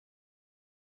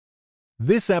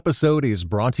This episode is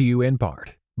brought to you in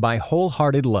part by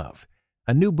Wholehearted Love,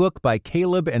 a new book by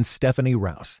Caleb and Stephanie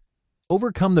Rouse.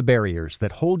 Overcome the barriers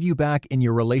that hold you back in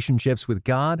your relationships with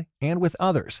God and with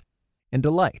others, and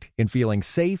delight in feeling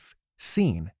safe,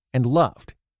 seen, and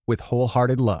loved with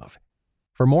Wholehearted Love.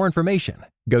 For more information,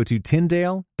 go to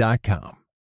Tyndale.com.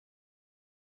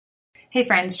 Hey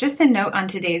friends, just a note on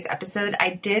today's episode.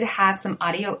 I did have some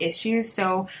audio issues,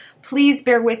 so please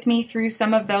bear with me through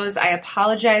some of those. I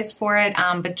apologize for it,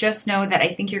 but just know that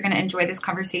I think you're going to enjoy this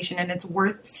conversation and it's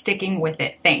worth sticking with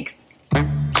it. Thanks.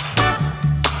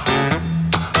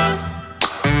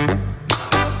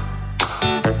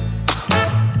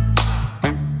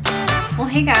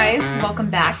 Hey guys, welcome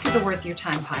back to the Worth Your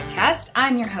Time podcast.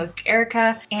 I'm your host,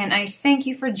 Erica, and I thank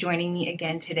you for joining me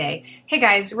again today. Hey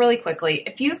guys, really quickly,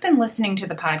 if you've been listening to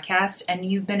the podcast and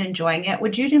you've been enjoying it,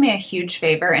 would you do me a huge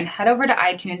favor and head over to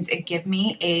iTunes and give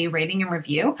me a rating and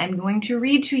review? I'm going to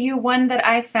read to you one that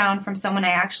I found from someone I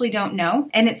actually don't know,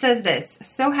 and it says this: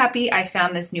 so happy I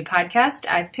found this new podcast.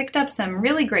 I've picked up some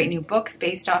really great new books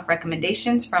based off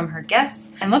recommendations from her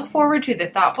guests and look forward to the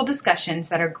thoughtful discussions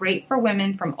that are great for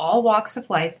women from all walks of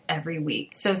life every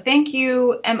week. So thank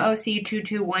you,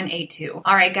 MOC22182.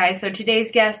 All right, guys, so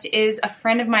today's guest is a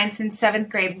friend of mine since 7th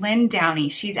grade, Lynn Downey.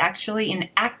 She's actually an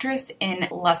actress in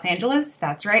Los Angeles.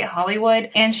 That's right, Hollywood.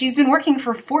 And she's been working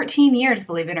for 14 years,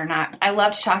 believe it or not. I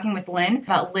loved talking with Lynn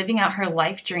about living out her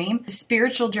life dream, the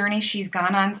spiritual journey she's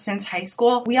gone on since high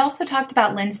school. We also talked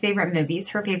about Lynn's favorite movies,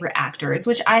 her favorite actors,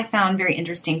 which I found very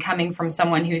interesting coming from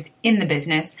someone who's in the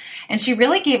business. And she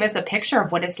really gave us a picture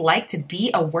of what it's like to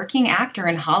be a working actor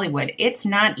in Hollywood. It's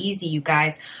not easy, you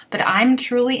guys, but I'm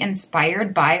truly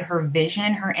inspired by her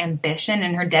vision, her ambition,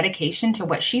 and her dedication to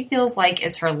what she feels like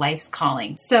is her life's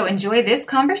calling. So enjoy this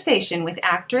conversation with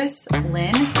actress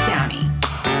Lynn Downey.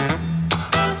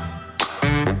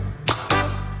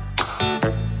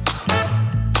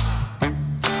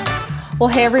 Well,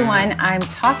 hey everyone, I'm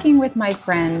talking with my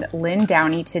friend Lynn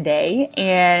Downey today.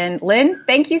 And Lynn,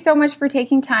 thank you so much for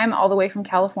taking time all the way from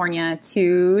California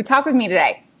to talk with me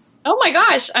today. Oh my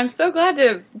gosh, I'm so glad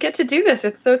to get to do this.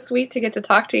 It's so sweet to get to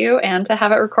talk to you and to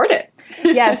have it recorded.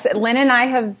 Yes, Lynn and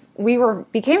I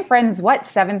became friends,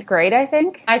 7th grade, I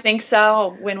think? I think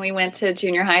so, when we went to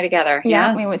junior high together.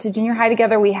 Yeah, we went to junior high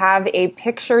together. We have a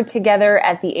picture together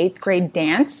at the 8th grade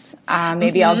dance.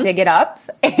 Maybe I'll dig it up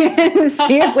and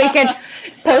see if we can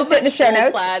post it in the show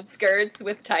notes. Plaid skirts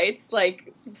with tights,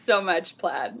 like so much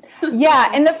plaid.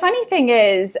 Yeah, and the funny thing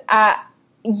is,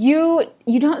 you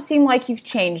don't seem like you've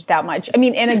changed that much. I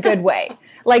mean, in a good way.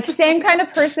 Like, same kind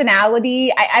of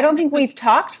personality. I don't think we've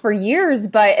talked for years,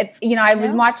 but, I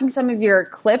was watching some of your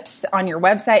clips on your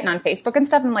website and on Facebook and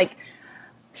stuff, and I'm like,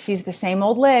 she's the same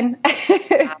old Lynn.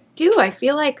 I do. I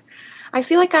feel like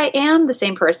I am the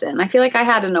same person. I feel like I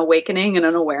had an awakening and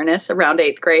an awareness around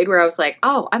 8th grade where I was like,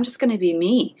 oh, I'm just going to be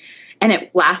me. And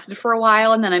it lasted for a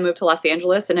while, and then I moved to Los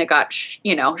Angeles, and it got,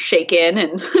 shaken,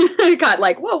 and I got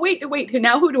like, whoa, wait,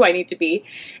 now who do I need to be?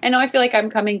 And now I feel like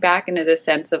I'm coming back into this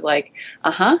sense of like,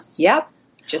 yep,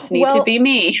 just need to be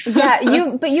me.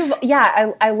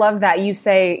 I love that. You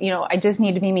say, I just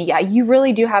need to be me. Yeah, you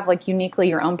really do have like uniquely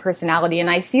your own personality, and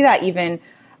I see that even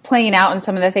playing out in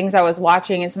some of the things I was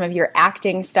watching and some of your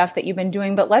acting stuff that you've been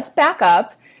doing. But let's back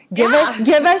up. Give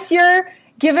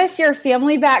us your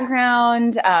family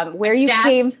background, where you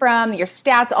came from, your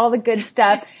stats, all the good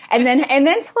stuff, and then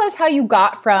tell us how you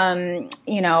got from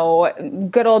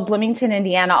good old Bloomington,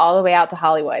 Indiana, all the way out to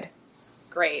Hollywood.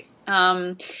 Great.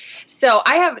 So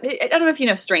I don't know if you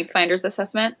know Strength Finders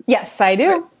assessment. Yes, I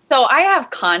do. So I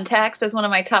have context as one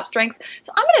of my top strengths.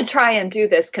 So I'm going to try and do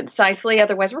this concisely.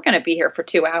 Otherwise, we're going to be here for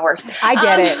 2 hours. I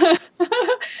get it.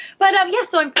 But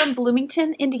so I'm from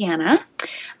Bloomington, Indiana.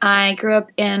 I grew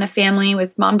up in a family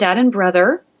with mom, dad, and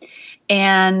brother.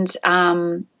 And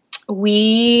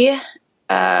we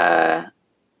got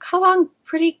along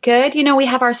pretty good. We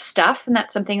have our stuff, and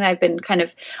that's something that I've been kind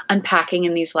of unpacking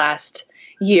in these last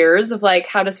years of like,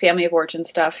 how does family of origin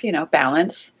stuff,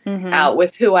 balance out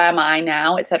with who am I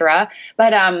now, et cetera.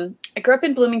 But I grew up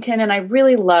in Bloomington, and I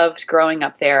really loved growing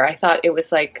up there. I thought it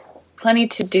was like plenty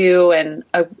to do and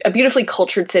a beautifully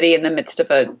cultured city in the midst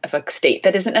of a state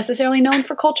that isn't necessarily known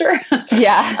for culture.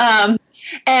 Yeah.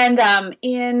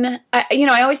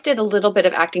 I always did a little bit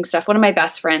of acting stuff. One of my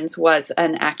best friends was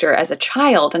an actor as a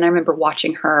child, and I remember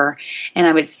watching her, and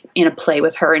I was in a play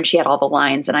with her, and she had all the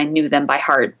lines, and I knew them by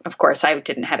heart. Of course, I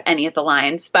didn't have any of the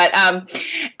lines, but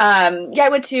I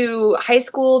went to high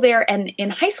school there, and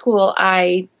in high school,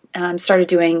 I started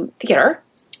doing theater.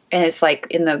 And it's like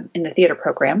in the theater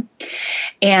program,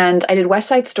 and I did West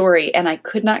Side Story, and I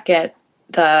could not get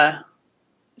the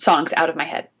songs out of my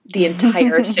head the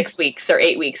entire 6 weeks or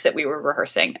 8 weeks that we were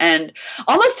rehearsing. And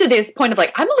almost to this point of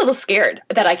like, I'm a little scared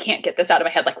that I can't get this out of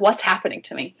my head. Like, what's happening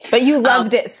to me? But you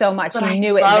loved it so much. You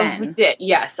knew it then. Loved it.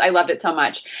 Yes, I loved it so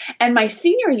much. And my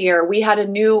senior year, we had a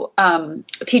new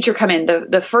teacher come in.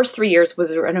 The first 3 years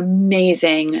was an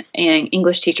amazing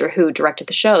English teacher who directed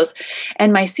the shows.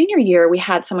 And my senior year, we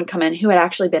had someone come in who had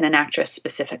actually been an actress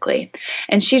specifically.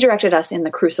 And she directed us in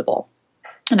The Crucible.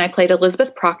 And I played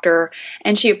Elizabeth Proctor,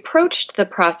 and she approached the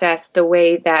process the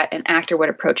way that an actor would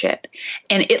approach it.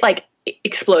 And it like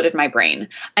exploded my brain.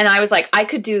 And I was like, I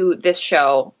could do this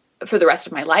show for the rest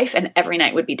of my life, and every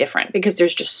night would be different because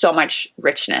there's just so much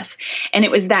richness. And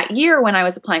it was that year when I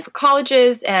was applying for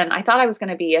colleges, and I thought I was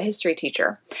going to be a history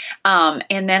teacher. And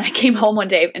then I came home one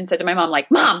day and said to my mom, like,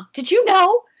 Mom, did you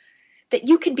know that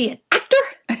you can be an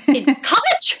actor in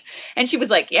college? And she was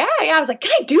like, yeah. I was like,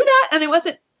 can I do that? And I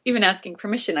wasn't even asking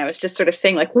permission. I was just sort of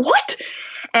saying like, what?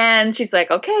 And she's like,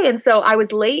 okay. And so I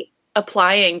was late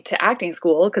applying to acting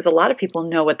school because a lot of people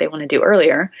know what they want to do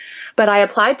earlier. But I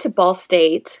applied to Ball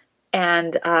State,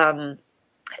 and I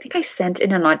think I sent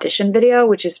in an audition video,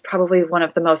 which is probably one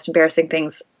of the most embarrassing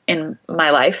things in my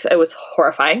life. It was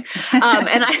horrifying.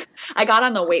 And I got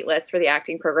on the wait list for the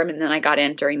acting program, and then I got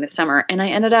in during the summer, and I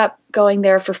ended up going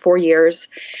there for 4 years.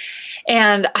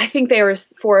 And I think they were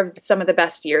 4 of some of the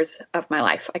best years of my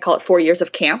life. I call it 4 years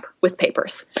of camp with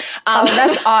papers. Oh,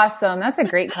 that's awesome. That's a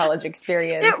great college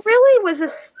experience. It really was a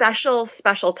special,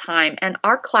 special time. And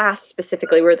our class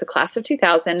specifically, we were the class of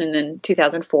 2000 and then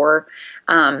 2004.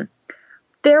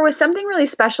 There was something really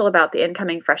special about the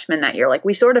incoming freshmen that year. Like,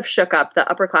 we sort of shook up. The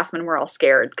upperclassmen were all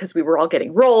scared because we were all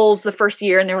getting roles the first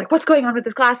year, and they're like, what's going on with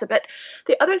this class? But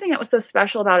the other thing that was so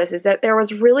special about us is that there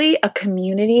was really a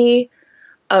community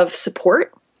of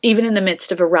support, even in the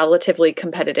midst of a relatively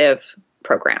competitive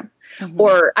program,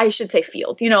 or I should say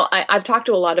field. You know, I've talked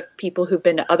to a lot of people who've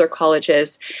been to other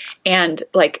colleges, and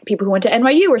like people who went to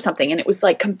NYU or something, and it was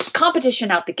like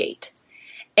competition out the gate.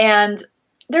 And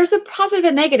there's a positive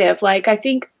and negative. Like, I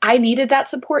think I needed that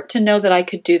support to know that I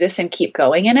could do this and keep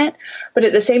going in it. But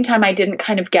at the same time, I didn't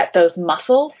kind of get those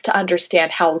muscles to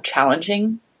understand how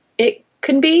challenging it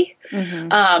can be.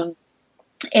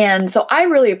 And so I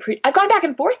really I've gone back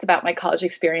and forth about my college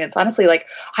experience. Honestly, like,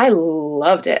 I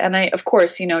loved it. And I, of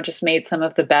course, you know, just made some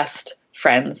of the best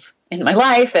friends in my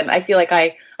life. And I feel like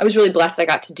I was really blessed. I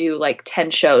got to do like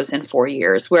 10 shows in 4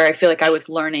 years where I feel like I was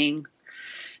learning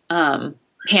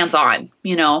hands-on,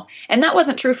 you know, and that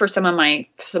wasn't true for some of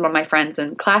my friends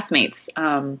and classmates.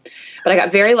 But I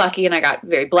got very lucky, and I got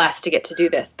very blessed to get to do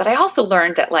this. But I also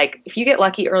learned that, like, if you get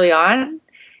lucky early on,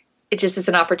 it just is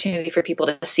an opportunity for people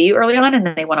to see you early on, and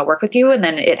then they want to work with you, and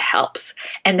then it helps.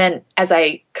 And then as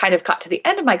I kind of got to the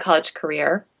end of my college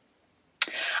career,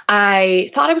 I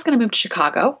thought I was going to move to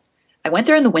Chicago. I went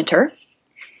there in the winter.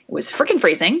 It was freaking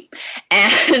freezing.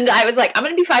 And I was like, I'm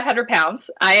going to be 500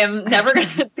 pounds. I am never going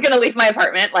to leave my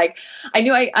apartment. Like, I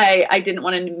knew I didn't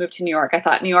want to move to New York. I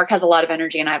thought New York has a lot of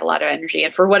energy, and I have a lot of energy.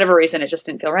 And for whatever reason, it just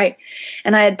didn't feel right.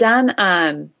 And I had done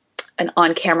an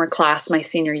on-camera class my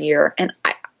senior year, and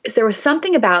there was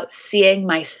something about seeing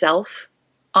myself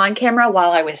on camera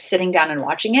while I was sitting down and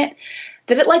watching it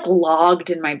that it like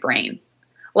logged in my brain.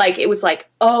 Like, it was like,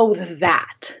 oh,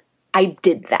 that I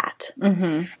did that.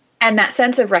 And that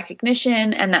sense of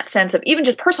recognition, and that sense of even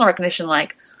just personal recognition,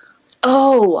 like,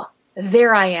 oh,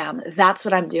 there I am. That's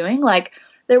what I'm doing. Like,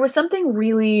 there was something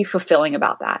really fulfilling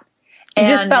about that. And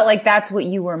you just felt like that's what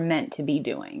you were meant to be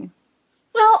doing.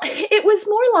 Well, it was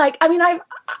more like, I mean,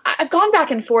 I've gone back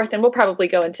and forth, and we'll probably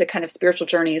go into kind of spiritual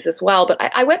journeys as well. But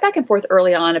I went back and forth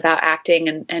early on about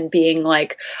acting and being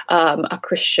like a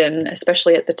Christian,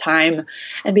 especially at the time,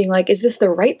 and being like, is this the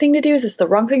right thing to do? Is this the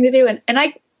wrong thing to do? And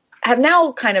I have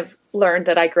now kind of learned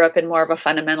that I grew up in more of a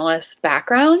fundamentalist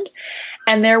background,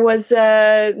 and there was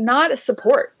not a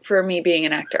support for me being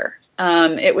an actor.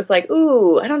 It was like,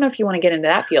 ooh, I don't know if you want to get into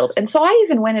that field. And so I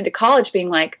even went into college being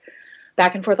like,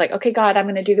 back and forth, like, okay, God, I'm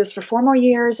going to do this for 4 more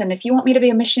years. And if you want me to be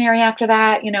a missionary after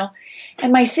that, you know.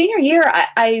 And my senior year,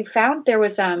 I found there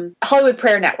was Hollywood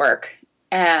Prayer Network.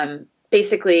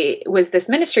 Basically, was this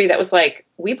ministry that was like,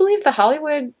 we believe the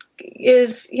Hollywood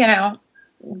is, you know,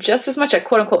 just as much a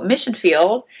quote unquote mission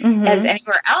field as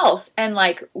anywhere else. And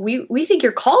like, we think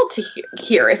you're called to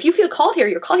here. If you feel called here,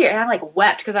 you're called here. And I like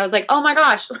wept because I was like, oh my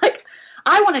gosh, like,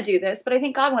 I want to do this, but I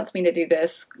think God wants me to do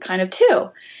this kind of too.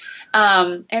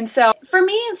 And so for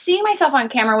me, seeing myself on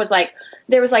camera was like,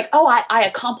 there was like, oh, I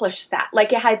accomplished that.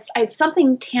 Like, I had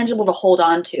something tangible to hold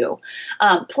on to.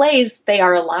 Plays, they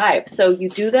are alive. So you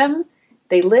do them,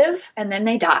 they live, and then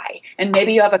they die. And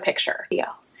maybe you have a picture.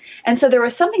 And so there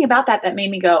was something about that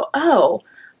made me go, oh,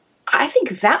 I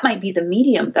think that might be the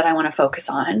medium that I want to focus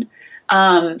on.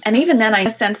 And even then, I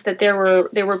sense that there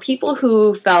were people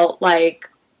who felt like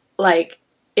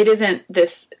it isn't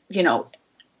this,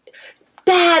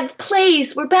 bad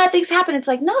place where bad things happen. It's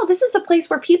like, no, this is a place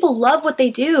where people love what they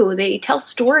do. They tell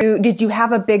stories. Did you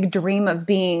have a big dream of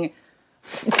being,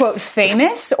 quote,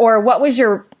 famous, or what was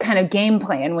your kind of game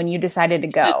plan when you decided to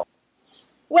go?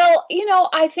 Well,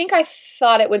 I think I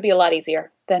thought it would be a lot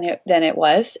easier than it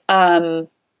was. I've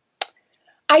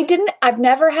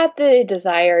never had the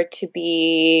desire to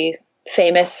be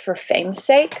famous for fame's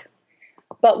sake.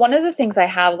 But one of the things I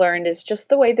have learned is just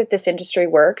the way that this industry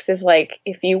works is like,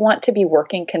 if you want to be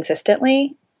working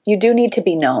consistently, you do need to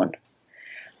be known.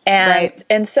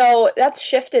 And so that's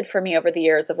shifted for me over the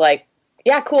years of like,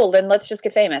 yeah, cool. Then let's just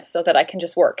get famous so that I can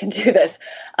just work and do this.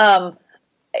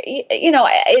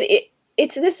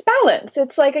 It's this balance.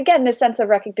 It's like, again, this sense of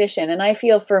recognition. And I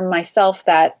feel for myself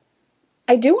that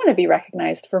I do want to be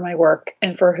recognized for my work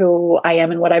and for who I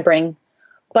am and what I bring.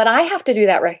 But I have to do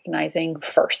that recognizing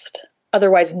first.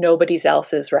 Otherwise, nobody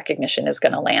else's recognition is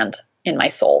going to land in my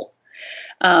soul.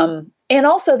 And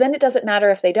also, then it doesn't matter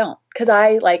if they don't, because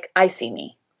I see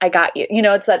me. I got you.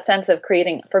 It's that sense of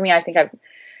creating. For me, I think I'm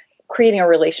creating a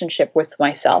relationship with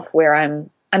myself where I'm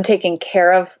taking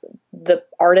care of the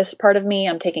artist part of me.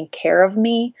 I'm taking care of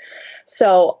me.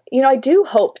 So, I do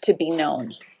hope to be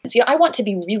known. I want to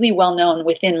be really well known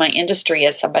within my industry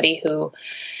as somebody who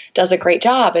does a great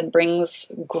job and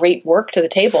brings great work to the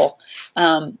table.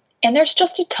 And there's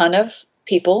just a ton of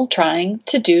people trying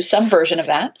to do some version of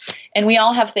that. And we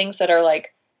all have things that are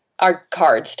like our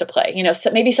cards to play.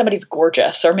 So maybe somebody's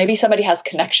gorgeous, or maybe somebody has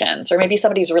connections, or maybe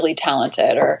somebody's really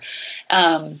talented,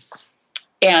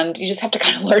 and you just have to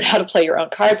kind of learn how to play your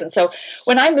own cards. And so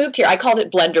when I moved here, I called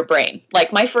it blender brain.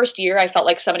 Like my first year, I felt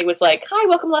like somebody was like, hi,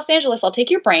 welcome to Los Angeles. I'll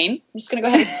take your brain. I'm just going to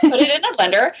go ahead and put it in a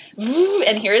blender.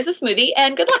 And here is a smoothie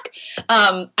and good luck.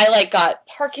 I got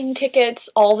parking tickets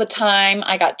all the time.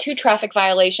 I got 2 traffic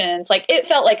violations. Like it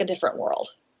felt like a different world.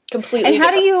 Completely. And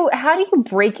how do you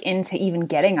break into even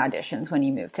getting auditions when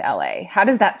you move to LA? How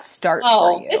does that start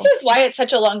for you? This is why it's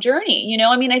such a long journey.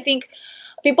 I think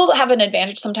people have an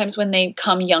advantage sometimes when they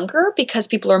come younger because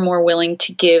people are more willing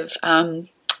to give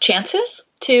chances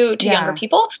to younger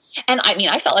people. And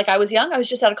I felt like I was young. I was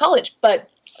just out of college, but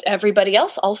everybody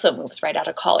else also moves right out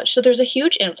of college. So there's a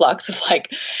huge influx of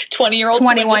 20-year-olds,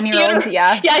 21-year-olds,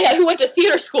 who went to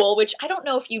theater school, which I don't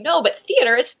know if you know, but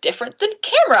theater is different than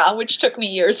camera, which took me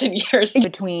years and years.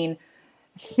 Between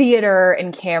theater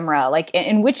and camera,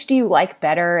 and which do you like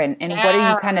better, and what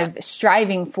are you kind of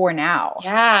striving for now?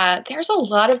 Yeah, there's a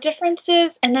lot of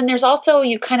differences. And then there's also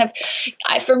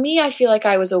for me, I feel like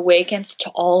I was awakened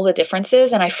to all the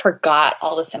differences and I forgot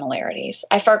all the similarities.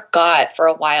 I forgot for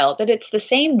a while that it's the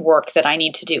same work that I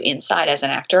need to do inside as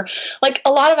an actor. Like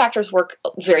a lot of actors work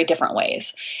very different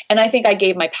ways. And I think I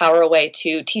gave my power away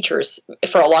to teachers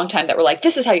for a long time that were like,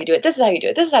 this is how you do it. This is how you do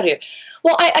it. This is how you do it.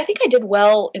 Well, I think I did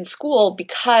well in school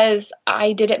because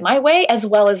I did it my way as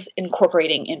well as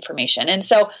incorporating information. And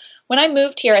so when I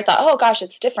moved here, I thought, oh gosh,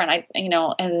 it's different.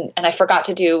 And I forgot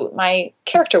to do my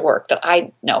character work that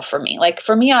I know for me. Like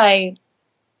for me, I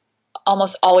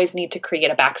almost always need to create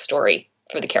a backstory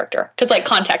for the character because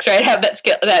context, right? I have that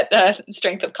skill, that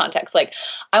strength of context. Like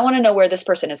I want to know where this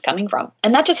person is coming from.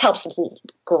 And that just helps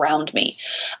ground me.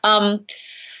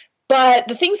 But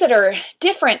the things that are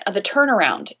different, the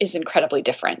turnaround is incredibly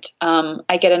different.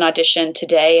 I get an audition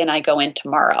today and I go in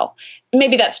tomorrow.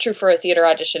 Maybe that's true for a theater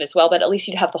audition as well, but at least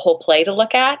you'd have the whole play to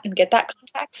look at and get that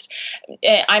context.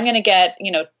 I'm going to get,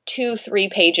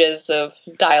 2-3 pages of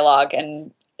dialogue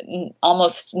and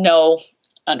almost no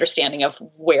understanding of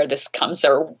where this comes,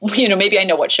 or, maybe I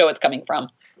know what show it's coming from.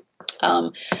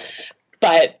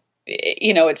 But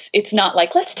it's not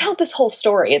like, let's tell this whole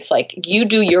story. It's like, you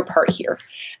do your part here.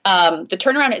 The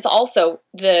turnaround is also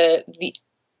it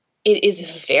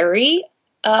is very,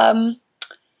 theater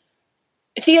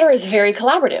is very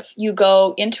collaborative. You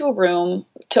go into a room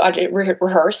to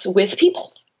rehearse with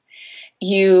people.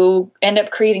 You end up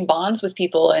creating bonds with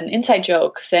people and inside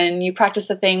jokes, and you practice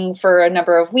the thing for a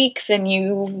number of weeks and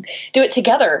you do it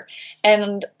together.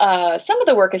 And, some of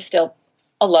the work is still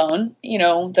alone,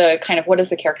 the kind of what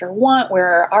does the character want?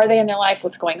 Where are they in their life?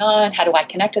 What's going on? How do I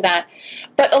connect to that?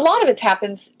 But a lot of it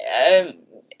happens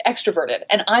extroverted.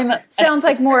 And sounds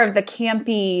like more of the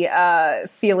campy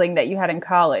feeling that you had in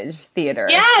college theater.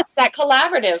 Yes, that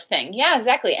collaborative thing. Yeah,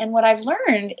 exactly. And what I've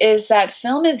learned is that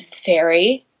film is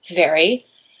very, very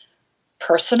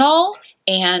personal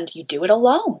and you do it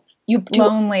alone. you do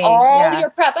lonely, all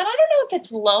your prep. And I don't know if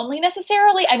it's lonely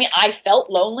necessarily. I mean, I felt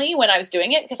lonely when I was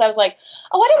doing it because I was like,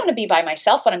 oh, I don't want to be by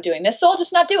myself when I'm doing this, so I'll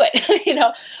just not do it, you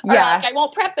know? Or like, I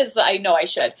won't prep as I know I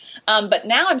should. But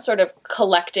now I'm sort of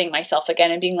collecting myself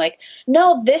again and being like,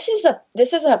 no, this is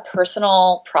a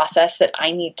personal process that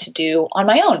I need to do on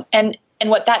my own. And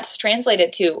what that's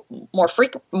translated to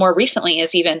more recently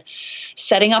is even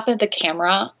setting up the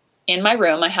camera in my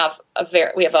room. We have a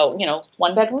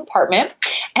 1-bedroom apartment,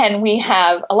 and we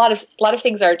have a lot of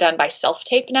things are done by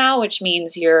self-tape now, which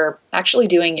means you're actually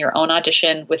doing your own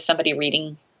audition with somebody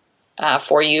reading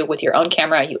for you with your own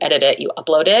camera. You edit it, you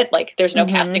upload it. Like, there's no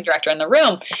casting director in the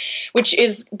room, which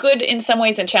is good in some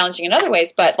ways and challenging in other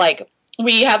ways. But like,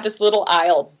 we have this little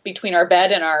aisle between our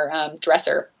bed and our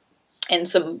dresser, and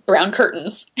some brown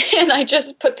curtains, and I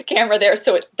just put the camera there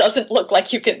so it doesn't look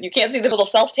like you can't see the little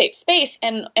self-tape space.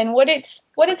 And what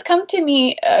it's come to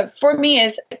me for me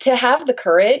is to have the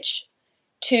courage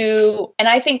to, and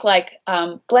I think like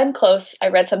Glenn Close, I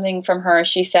read something from her.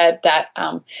 She said that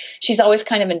she's always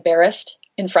kind of embarrassed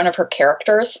in front of her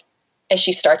characters as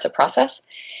she starts a process.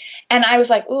 And I was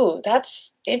like, ooh,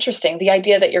 that's interesting. The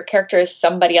idea that your character is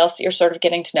somebody else that you're sort of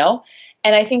getting to know.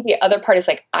 And I think the other part is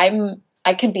like,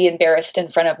 I can be embarrassed in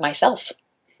front of myself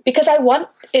because I want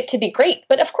it to be great,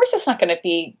 but of course it's not going to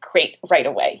be great right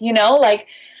away, you know, like,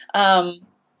 and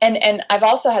I've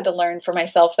also had to learn for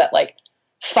myself that like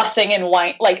fussing and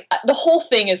whine, like the whole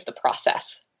thing is the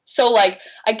process. So like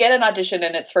I get an audition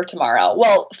and it's for tomorrow.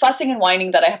 Well, fussing and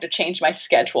whining that I have to change my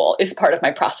schedule is part of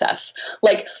my process.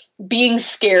 Like being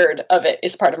scared of it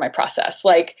is part of my process.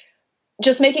 Like,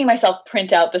 just making myself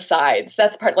print out the sides,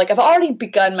 that's part, like I've already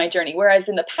begun my journey. Whereas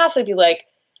in the past, I'd be like,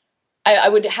 I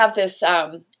would have this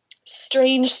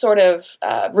strange sort of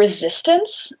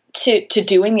resistance to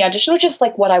doing the audition, which is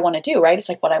like what I want to do, right? It's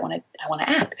like what I want to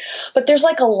act. But there's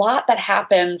like a lot that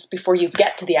happens before you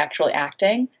get to the actual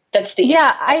acting. That's the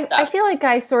I feel like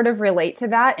I sort of relate to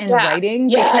that in writing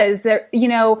because there, you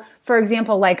know, for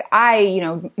example, like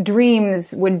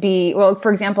dreams would be, well,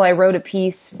 for example, I wrote a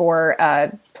piece for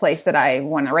a place that I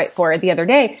want to write for the other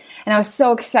day, and I was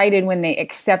so excited when they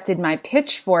accepted my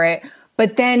pitch for it.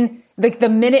 But then like the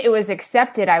minute it was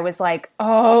accepted, I was like,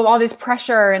 oh, all this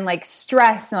pressure and like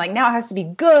stress and like now it has to be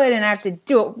good and I have to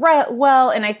do it right well.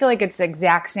 And I feel like it's the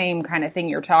exact same kind of thing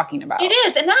you're talking about. It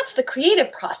is. And that's the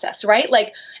creative process, right?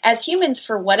 Like as humans,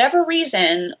 for whatever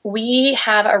reason, we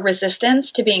have a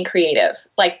resistance to being creative,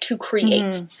 like to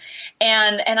create. Mm-hmm.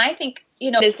 And I think, you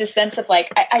know, there's this sense of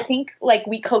like, I think like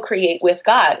we co-create with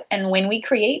God. And when we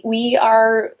create, we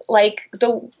are like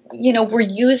we're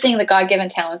using the God-given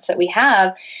talents that we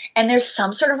have. And there's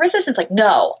some sort of resistance, like,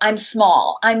 no, I'm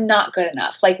small. I'm not good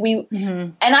enough. Like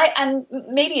and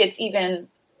maybe it's even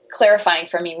clarifying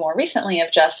for me more recently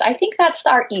of just, I think that's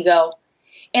our ego.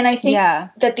 And I think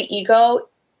that the ego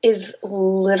is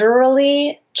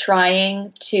literally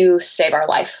trying to save our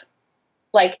life.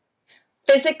 Like,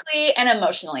 physically and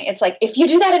emotionally. It's like, if you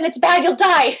do that and it's bad, you'll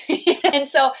die. And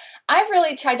so I've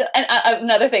really tried to, and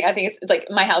another thing, I think it's like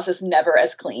my house is never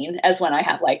as clean as when I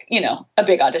have like, you know, a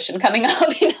big audition coming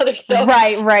up, you know, there's so.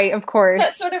 Right, of course.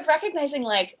 But sort of recognizing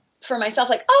like, for myself,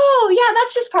 like, oh yeah,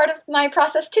 that's just part of my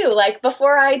process too. Like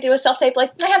before I do a self-tape,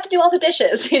 like I have to do all the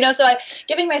dishes, you know? So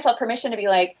giving myself permission to be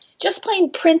like, just plain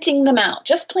printing them out,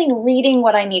 just plain reading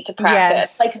what I need to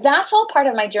practice. Yes. Like that's all part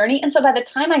of my journey. And so by the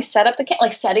time I set up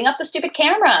setting up the stupid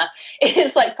camera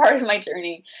is like part of my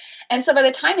journey. And so by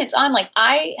the time it's on, like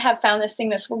I have found this thing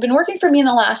that's been working for me in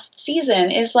the last season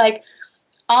is like,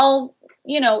 I'll,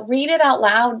 read it out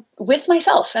loud with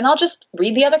myself and I'll just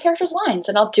read the other character's lines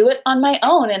and I'll do it on my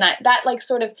own. And that like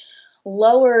sort of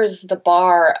lowers the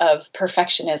bar of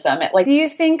perfectionism. Do you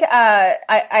think,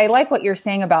 I like what you're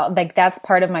saying about like, that's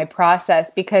part of my process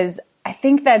because I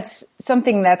think that's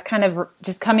something that's kind of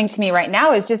just coming to me right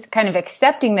now is just kind of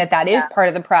accepting that is part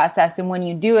of the process. And when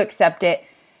you do accept it,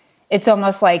 it's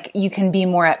almost like you can be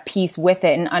more at peace with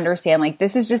it and understand like,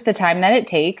 this is just the time that it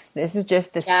takes. This is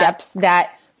just the steps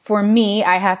that for me,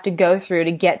 I have to go through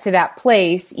to get to that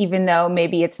place, even though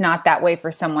maybe it's not that way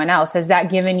for someone else. Has that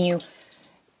given you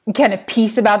kind of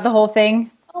peace about the whole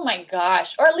thing? Oh my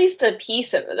gosh. Or at least a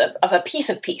piece of a piece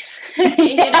of peace,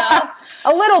 you know?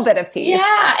 A little bit of peace.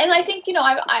 Yeah. And I think,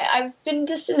 I've been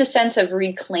just in the sense of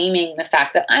reclaiming the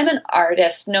fact that I'm an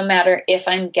artist, no matter if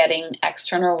I'm getting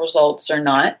external results or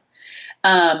not.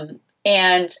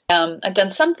 And I've done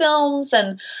some films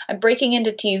and I'm breaking into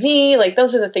TV. Like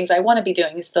those are the things I want to be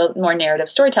doing is the more narrative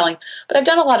storytelling. But I've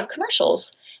done a lot of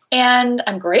commercials. And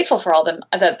I'm grateful for all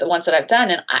the ones that I've done.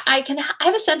 And I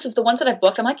have a sense of the ones that I've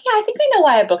booked. I'm like, yeah, I think I know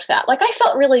why I booked that. Like, I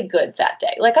felt really good that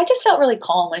day. Like, I just felt really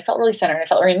calm. I felt really centered. I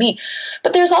felt really me.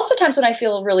 But there's also times when I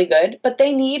feel really good, but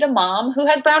they need a mom who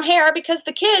has brown hair because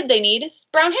the kid they need is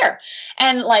brown hair.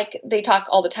 And like, they talk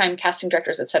all the time, casting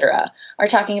directors, etc., are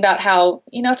talking about how,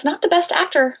 it's not the best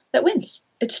actor that wins.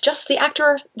 It's just the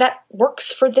actor that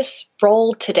works for this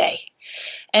role today.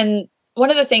 And one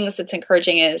of the things that's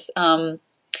encouraging is,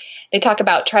 they talk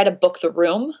about try to book the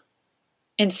room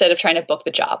instead of trying to book the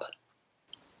job.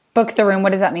 Book the room.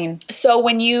 What does that mean? So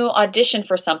when you audition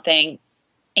for something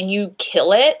and you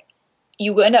kill it,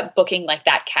 you end up booking like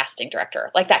that casting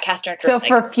director. So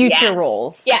for future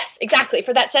roles. Yes, exactly.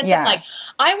 For that sense of like,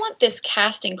 I want this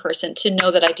casting person to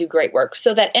know that I do great work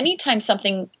so that anytime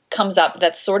something comes up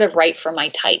that's sort of right for my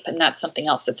type, and that's something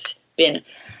else that's been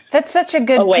That's such a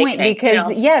good point because,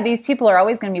 these people are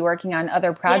always going to be working on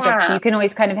other projects. So you can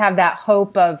always kind of have that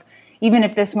hope of, even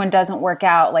if this one doesn't work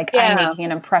out, like I'm making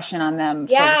an impression on them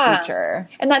for the future.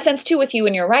 In that sense, too, with you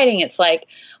when you're writing, it's like,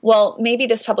 well, maybe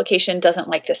this publication doesn't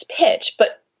like this pitch,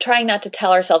 but trying not to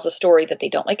tell ourselves a story that they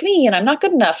don't like me and I'm not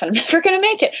good enough and I'm never going to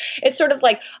make it. It's sort of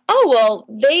like, oh, well,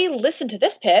 they listened to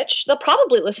this pitch. They'll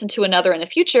probably listen to another in the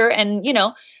future. And,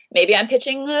 maybe I'm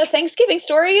pitching a Thanksgiving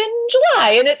story in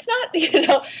July and it's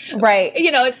not, right.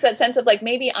 It's that sense of like,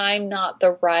 maybe I'm not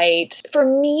the right, for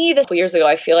me, this years ago,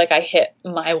 I feel like I hit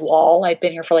my wall. I'd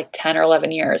been here for like 10 or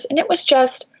 11 years and it was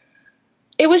just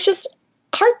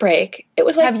heartbreak. It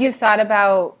was like, have you thought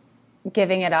about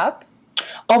giving it up?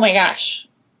 Oh my gosh.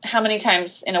 How many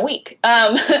times in a week? Now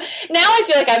I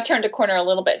feel like I've turned a corner a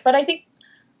little bit, but I think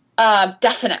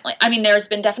definitely. I mean, there's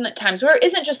been definite times where it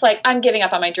isn't just like I'm giving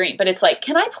up on my dream, but it's like,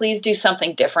 can I please do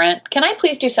something different? Can I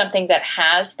please do something that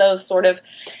has those sort of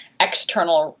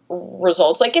external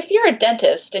results? Like if you're a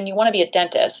dentist and you want to be a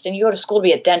dentist and you go to school to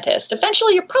be a dentist,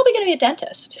 eventually you're probably going to be a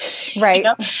dentist, right?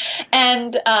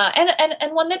 And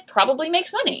one that probably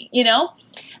makes money,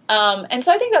 and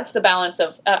so I think that's the balance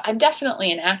of I'm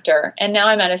definitely an actor, and now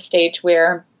I'm at a stage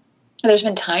where there's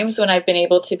been times when I've been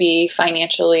able to be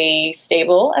financially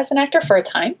stable as an actor for a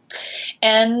time.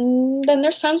 And then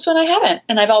there's times when I haven't.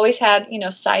 And I've always had,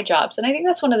 side jobs. And I think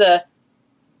that's one of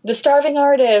the starving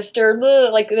artist or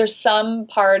like there's some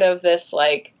part of this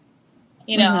like,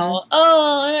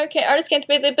 oh, okay, artists can't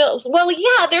pay their bills. Well,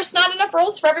 yeah, there's not enough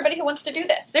roles for everybody who wants to do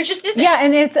this. There just isn't. Yeah,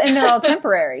 and they're all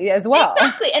temporary as well.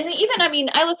 Exactly. And even,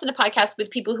 I listen to podcasts with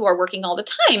people who are working all the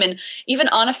time. And even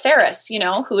Anna Faris,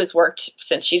 who has worked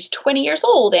since she's 20 years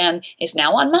old and is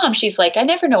now on Mom. She's like, I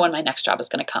never know when my next job is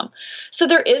going to come. So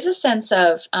there is a sense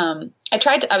of,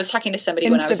 I was talking to somebody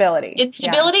instability.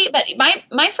 But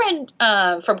my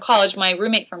friend from college, my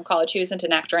roommate from college, who isn't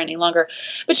an actor any longer,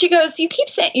 but she goes,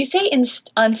 you say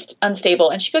unstable.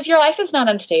 And she goes, your life is not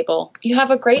unstable. You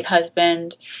have a great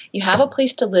husband. You have a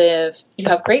place to live. You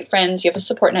have great friends. You have a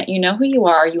support net. You know who you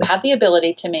are. You have the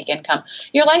ability to make income.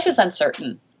 Your life is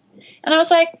uncertain. And I was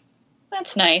like,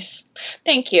 that's nice.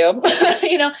 Thank you.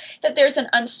 That there's an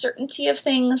uncertainty of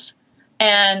things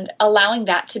and allowing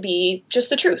that to be just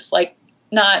the truth. Like,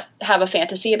 not have a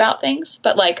fantasy about things,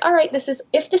 but like, all right,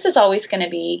 if this is always going to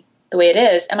be the way it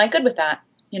is, am I good with that?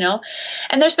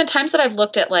 And there's been times that I've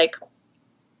looked at like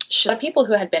people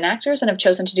who had been actors and have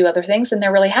chosen to do other things and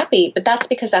they're really happy, but that's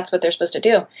because that's what they're supposed to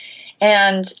do.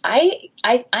 And I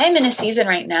am in a season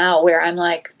right now where I'm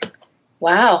like,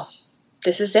 wow,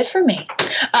 this is it for me.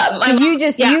 So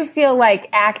you feel like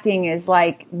acting is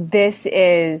like, this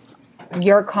is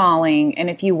your calling. And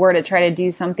if you were to try to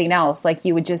do something else, like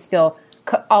you would just feel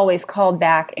always called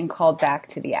back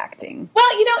to the acting. Well,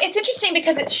 it's interesting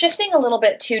because it's shifting a little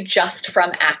bit to just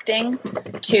from acting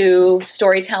to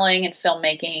storytelling and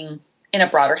filmmaking in a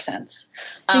broader sense.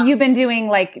 So you've been doing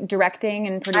like directing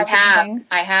and producing things?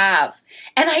 I have.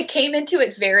 And I came into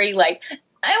it very like,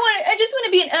 I just want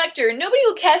to be an actor. Nobody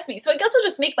will cast me, so I guess I'll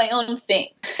just make my own thing.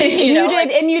 You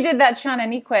did that Shauna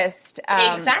Niequist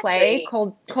play,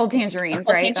 Cold Tangerines,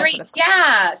 Cold right? Tangerines,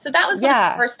 yeah. So that was one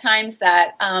of the first times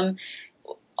that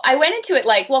I went into it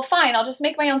like, well, fine, I'll just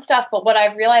make my own stuff. But what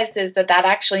I've realized is that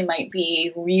actually might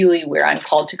be really where I'm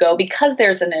called to go because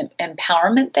there's an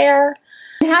empowerment there.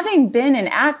 Having been an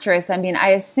actress, I mean, I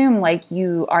assume like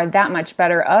you are that much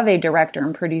better of a director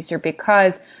and producer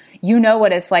because you know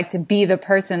what it's like to be the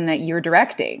person that you're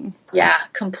directing. Yeah,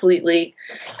 completely.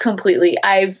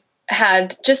 I've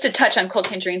had, just to touch on Cold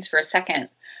Tangerines for a second,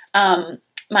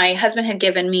 my husband had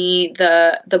given me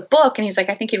the book and he's like,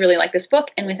 I think you'd really like this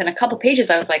book. And within a couple pages,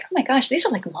 I was like, oh my gosh, these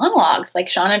are like monologues. Like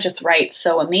Shauna just writes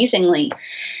so amazingly.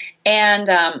 And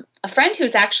a friend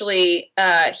who's actually,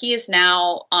 he is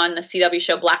now on the CW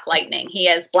show Black Lightning. He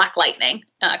is Black Lightning,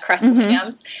 Cress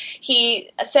Williams.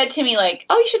 He said to me like,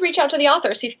 oh, you should reach out to the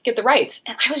author, see if you can get the rights.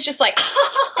 And I was just like,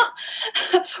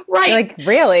 right. You're like,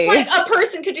 really? Like a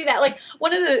person could do that. Like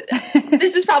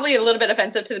this is probably a little bit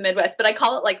offensive to the Midwest, but I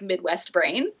call it like Midwest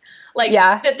brain. Like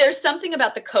that there's something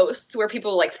about the coasts where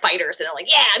people are like fighters and are like,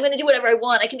 yeah, I'm going to do whatever I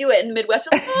want. I can do it. In the Midwest,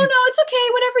 I'm like, oh no, it's okay.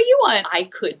 Whatever you want. I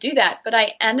could do that. But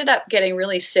I ended up getting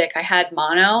really sick. I had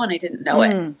mono and I didn't know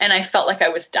it. And I felt like I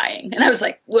was dying. And I was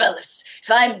like, well, if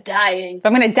I'm dying, if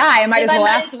I'm going to die, I might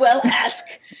as well ask.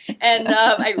 And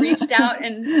I reached out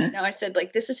and I said,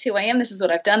 like, this is who I am. This is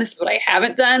what I've done. This is what I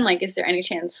haven't done. Like, is there any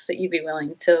chance that you'd be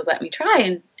willing to let me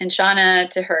try? And Shauna,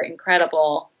 to her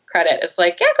incredible credit, is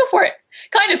like, yeah, go for it.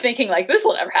 Kind of thinking like this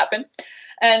will never happen.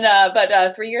 And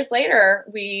but 3 years later,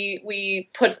 we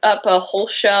put up a whole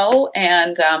show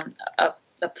and a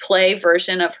play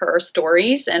version of her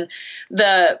stories. And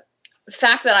the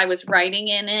fact that I was writing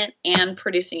in it and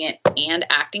producing it and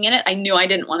acting in it, I knew I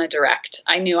didn't want to direct.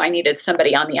 I knew I needed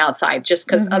somebody on the outside, just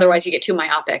because otherwise you get too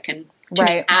myopic and too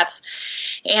many hats.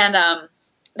 And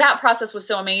that process was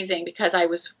so amazing because I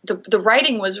was the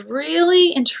writing was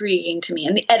really intriguing to me,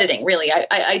 and the editing really.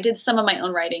 I did some of my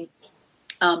own writing,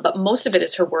 but most of it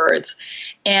is her words.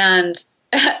 And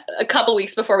a couple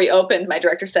weeks before we opened, my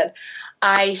director said,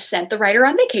 I sent the writer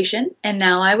on vacation, and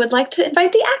now I would like to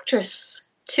invite the actress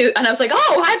to. And I was like,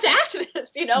 oh, I have to act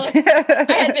this, you know.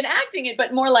 I had been acting it,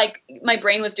 but more like my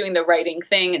brain was doing the writing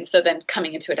thing, and so then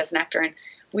coming into it as an actor. And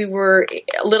we were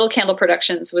Little Candle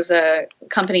Productions was a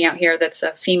company out here that's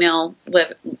a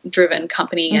female-driven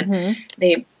company, and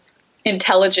they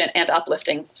intelligent and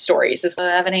uplifting stories. Is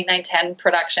 7, 8, 9, 10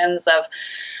 productions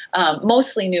of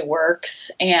mostly new works,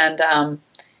 and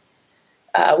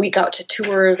we got to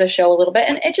tour the show a little bit,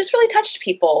 and it just really touched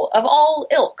people of all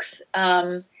ilks.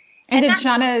 And did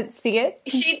Shauna see it?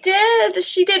 She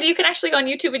did. You can actually go on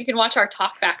YouTube and you can watch our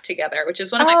talk back together, which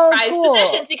is one of my prized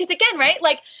possessions. Because again, right,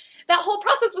 like that whole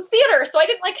process was theater, so I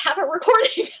didn't like have a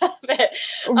recording of it.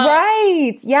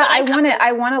 Right? Yeah,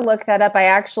 I want to look that up.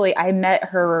 I met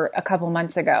her a couple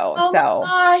months ago. Oh my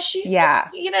gosh, she's the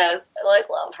sweetest. I like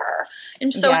love her.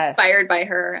 I'm so inspired by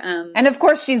her. And of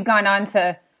course, she's gone on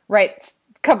to write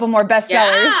a couple more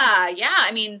bestsellers. Yeah.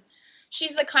 I mean,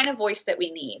 she's the kind of voice that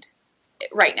we need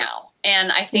right now.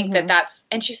 And I think that's,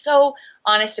 and she's so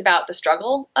honest about the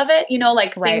struggle of it, you know,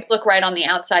 like things look right on the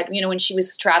outside. You know, when she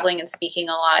was traveling and speaking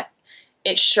a lot,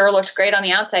 it sure looked great on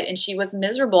the outside, and she was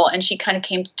miserable, and she kind of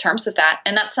came to terms with that.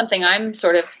 And that's something I'm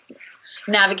sort of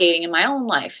navigating in my own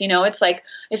life. You know, it's like,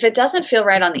 if it doesn't feel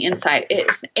right on the inside,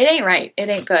 it ain't right. It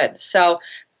ain't good. So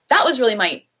that was really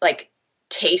my like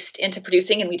taste into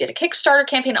producing. And we did a Kickstarter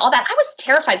campaign and all that. I was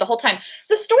terrified the whole time.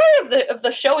 The story of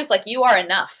the show is like, you are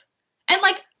enough. And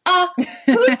like,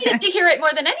 who needed to hear it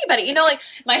more than anybody? You know, like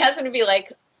my husband would be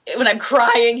like, when I'm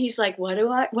crying, he's like, what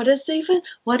does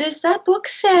that book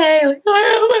say? Like,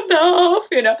 I am enough,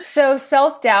 you know? So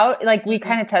self-doubt, like we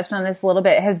kind of touched on this a little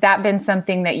bit. Has that been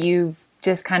something that you've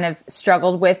just kind of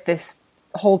struggled with this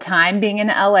whole time being in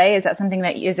LA? Is that something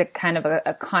that is a kind of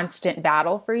a constant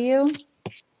battle for you?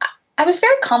 I was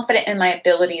very confident in my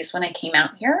abilities when I came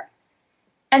out here.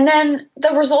 And then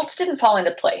the results didn't fall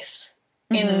into place.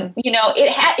 You know,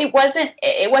 it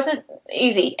wasn't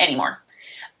easy anymore.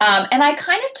 And I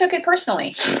kind of took it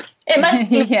personally. It must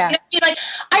be, like,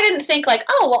 I didn't think like,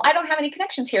 oh, well, I don't have any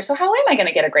connections here, so how am I going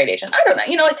to get a great agent? I don't know.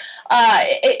 You know,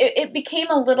 it became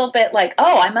a little bit like,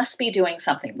 oh, I must be doing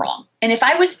something wrong. And if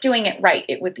I was doing it right,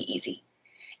 it would be easy.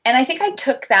 And I think I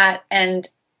took that and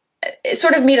it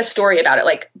sort of made a story about it.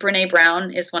 Like Brené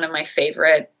Brown is one of my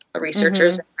favorite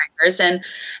researchers and writers, and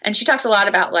she talks a lot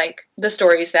about like the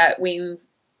stories that we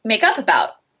make up about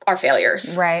our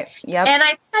failures. Right. Yep. And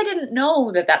I didn't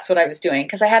know that that's what I was doing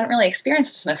because I hadn't really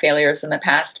experienced enough failures in the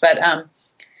past. But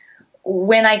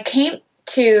when I came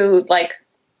to like,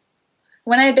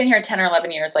 when I had been here 10 or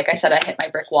 11 years, like I said, I hit my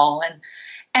brick wall.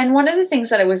 And one of the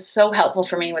things that was so helpful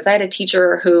for me was I had a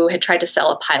teacher who had tried to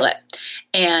sell a pilot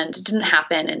and it didn't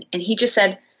happen. And he just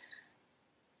said,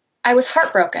 I was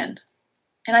heartbroken.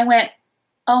 And I went,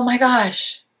 oh my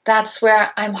gosh, that's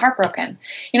where I'm heartbroken.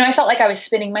 You know, I felt like I was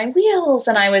spinning my wheels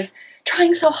and I was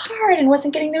trying so hard and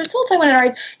wasn't getting the results I wanted, or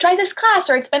I'd try this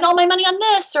class, or I'd spend all my money on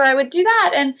this, or I would do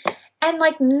that. And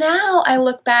like now I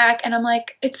look back and I'm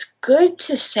like, it's good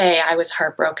to say I was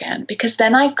heartbroken because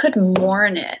then I could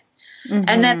mourn it.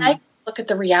 And then I look at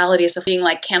the realities of being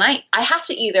like, I have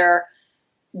to either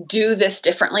do this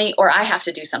differently or I have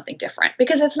to do something different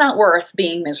because it's not worth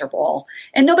being miserable.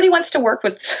 And nobody wants to work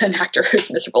with an actor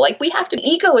who's miserable. Like we have to,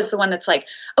 ego is the one that's like,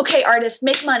 okay, artist,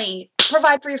 make money,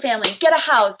 provide for your family, get a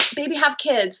house, maybe have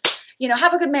kids,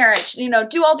 have a good marriage,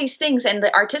 do all these things. And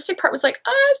the artistic part was like,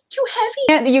 oh, it's too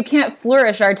heavy. And you can't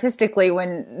flourish artistically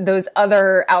when those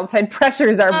other outside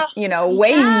pressures are,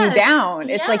 weighing you down.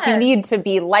 It's like you need to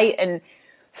be light and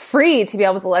free to be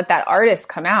able to let that artist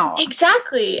come out.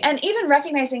 Exactly. And even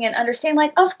recognizing and understanding,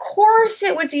 like, of course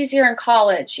it was easier in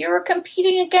college. You were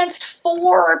competing against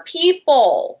 4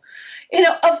 people.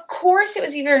 Of course it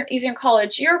was easier in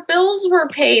college. Your bills were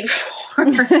paid for.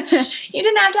 You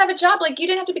didn't have to have a job. Like, you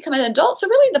didn't have to become an adult. So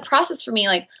really the process for me,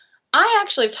 like, I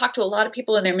actually have talked to a lot of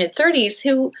people in their mid-30s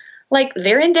who, like,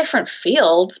 they're in different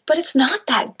fields, but it's not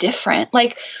that different.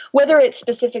 Like, whether it's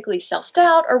specifically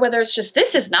self-doubt or whether it's just,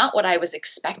 this is not what I was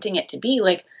expecting it to be.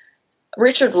 Like,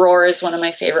 Richard Rohr is one of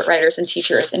my favorite writers and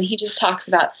teachers, and he just talks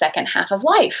about second half of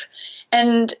life.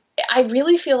 And I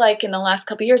really feel like in the last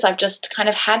couple of years, I've just kind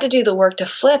of had to do the work to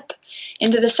flip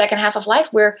into the second half of life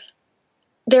where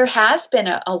there has been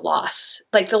a loss.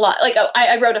 Like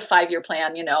I wrote a 5-year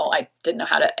plan, I didn't know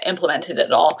how to implement it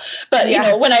at all. But,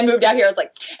 when I moved out here, I was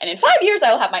like, and in 5 years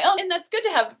I will have my own. And that's good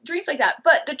to have dreams like that.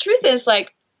 But the truth is,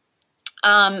 like,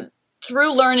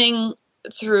 through learning,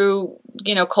 through,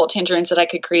 cold tangerines, that I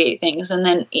could create things. And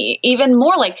then even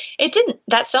more, like,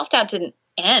 that self-doubt didn't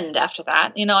end after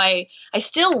that. I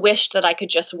still wished that I could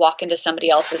just walk into somebody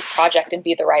else's project and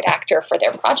be the right actor for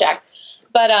their project.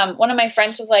 But one of my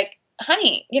friends was like,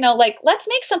 honey, let's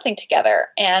make something together.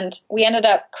 And we ended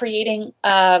up creating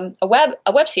a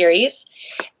web series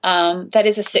that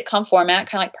is a sitcom format,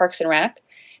 kind of like Parks and Rec,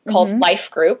 called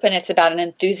Life Group, and it's about an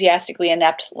enthusigastically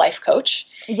inept life coach.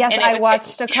 Yes, I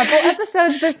watched a couple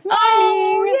episodes this morning.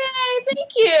 Oh, yay, thank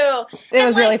you. It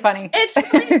was really funny. It's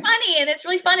really funny, and it's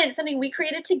really fun, and it's something we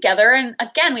created together. And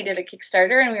again, we did a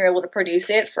Kickstarter, and we were able to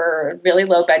produce it for really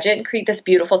low budget and create this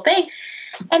beautiful thing.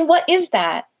 And what is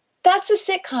that? That's a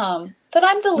sitcom that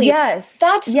I'm the lead. Yes.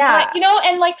 That's right,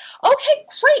 and like, okay,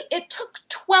 great. It took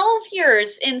 12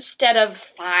 years instead of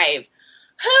 5.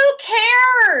 Who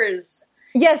cares?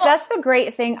 Yes, that's the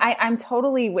great thing. I'm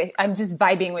just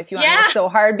vibing with you on this so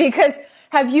hard, because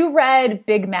have you read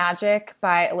Big Magic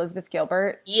by Elizabeth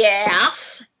Gilbert?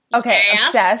 Yes. Okay,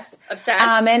 yes. Obsessed.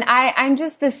 And I'm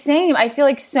just the same. I feel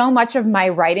like so much of my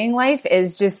writing life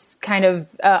is just kind of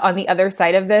on the other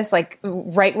side of this, like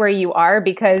right where you are,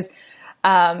 because,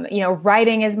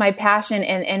 writing is my passion.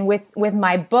 And with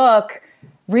my book,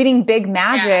 reading Big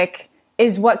Magic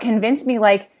is what convinced me,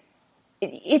 like,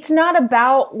 it's not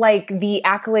about like the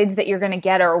accolades that you're going to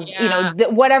get or,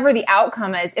 whatever the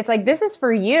outcome is. It's like, this is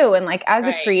for you. And like, as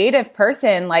a creative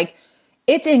person, like,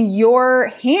 it's in your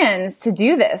hands to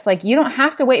do this. Like, you don't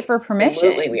have to wait for permission.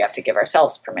 Absolutely. We have to give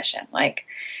ourselves permission, like,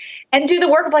 and do the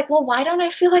work of like, well, why don't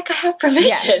I feel like I have permission?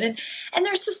 Yes. And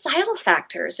there's societal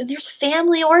factors, and there's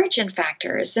family origin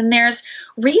factors, and there's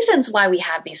reasons why we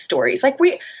have these stories. Like,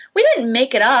 we didn't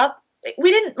make it up.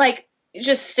 We didn't like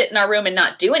just sit in our room and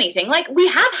not do anything. Like, we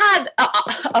have had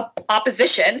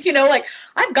opposition, like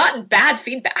I've gotten bad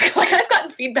feedback. Like, I've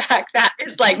gotten feedback that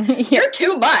is like, you're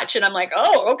too much. And I'm like,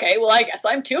 oh, okay, well, I guess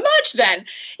I'm too much then,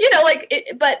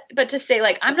 but to say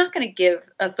like, I'm not going to give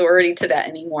authority to that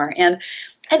anymore. And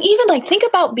even like, think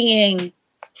about being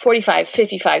 45,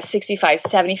 55, 65,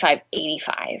 75,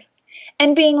 85.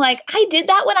 And being like, I did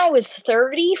that when I was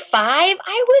 35.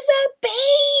 I was a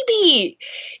baby.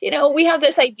 We have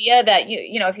this idea that,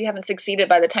 if you haven't succeeded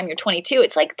by the time you're 22,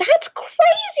 it's like, that's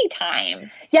crazy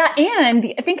time. Yeah.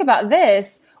 And think about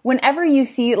this. Whenever you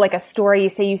see like a story,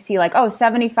 say you see like,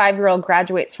 75-year-old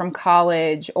graduates from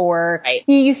college, or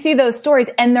you see those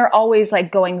stories and they're always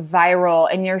like going viral,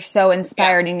 and you're so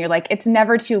inspired and you're like, it's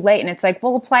never too late. And it's like,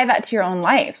 well, apply that to your own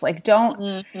life. Like,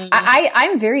 don't,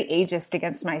 I'm very ageist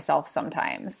against myself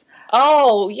sometimes.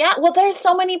 Oh yeah. Well, there's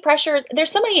so many pressures.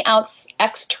 There's so many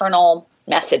external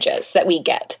messages that we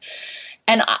get.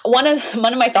 And one of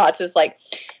my thoughts is like,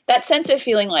 that sense of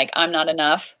feeling like I'm not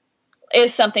enough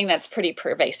is something that's pretty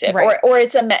pervasive, or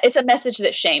it's a message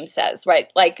that shame says, right?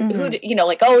 Like, who,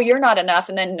 like, oh, you're not enough.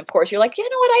 And then of course you're like, you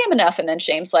know what? I am enough. And then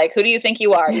shame's like, who do you think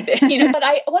you are? But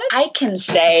I can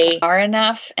say are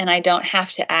enough, and I don't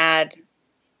have to add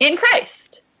in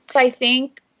Christ. I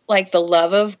think like the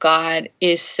love of God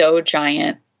is so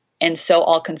giant and so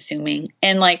all consuming.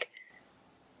 And like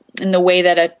in the way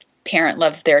that a parent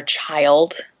loves their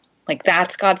child, like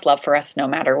that's God's love for us no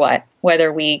matter what,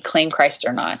 whether we claim Christ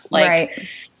or not. Like,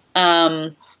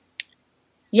 the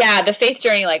faith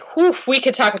journey, like, we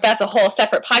could talk, that's a whole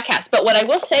separate podcast. But what I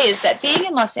will say is that being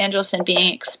in Los Angeles and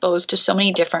being exposed to so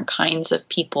many different kinds of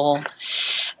people,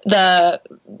 the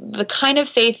kind of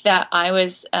faith that I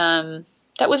was,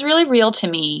 that was really real to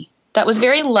me that was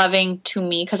very loving to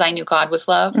me because I knew God was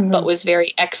love, but was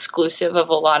very exclusive of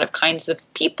a lot of kinds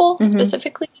of people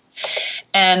specifically.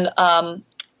 And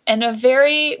a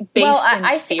very based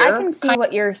in fear. I can see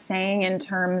what you're saying in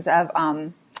terms of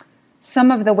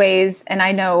some of the ways, and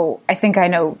I think I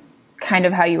know kind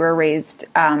of how you were raised,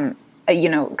 kind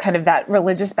of that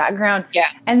religious background. Yeah.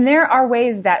 And there are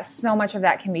ways that so much of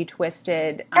that can be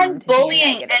twisted. And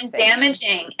bullying and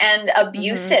damaging and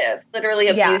abusive, literally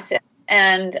abusive.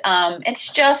 And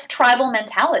it's just tribal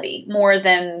mentality more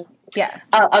than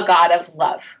a God of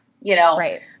love,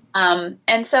 Right.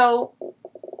 And so,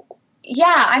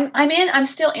 I'm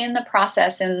still in the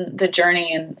process and the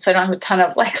journey. And so I don't have a ton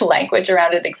of language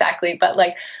around it exactly. But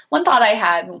one thought I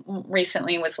had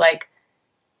recently was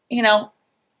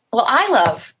I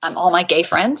love all my gay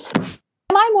friends.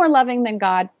 Am I more loving than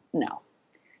God? No.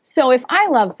 So if I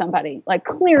love somebody,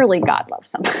 clearly God loves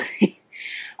somebody.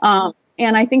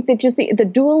 And I think that just the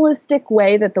dualistic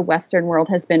way that the Western world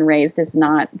has been raised is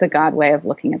not the God way of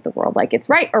looking at the world. It's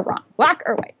right or wrong, black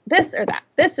or white, this or that.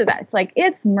 It's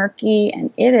it's murky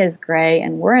and it is gray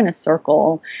and we're in a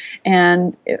circle.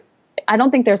 And I don't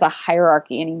think there's a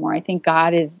hierarchy anymore. I think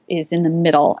God is in the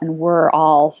middle and we're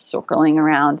all circling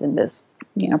around in this,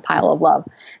 pile of love.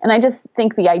 And I just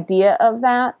think the idea of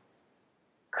that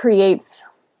creates,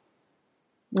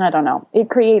 it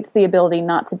creates the ability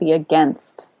not to be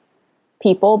against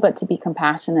people, but to be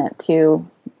compassionate to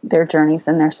their journeys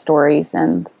and their stories.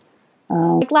 And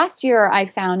last year I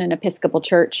found an Episcopal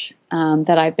church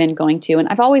that I've been going to, and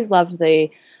I've always loved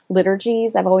the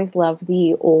liturgies. I've always loved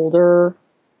the older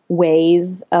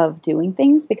ways of doing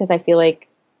things because I feel like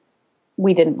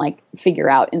we didn't figure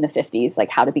out in the 50s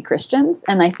how to be Christians.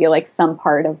 And I feel some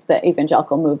part of the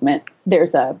evangelical movement,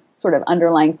 there's a sort of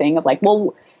underlying thing of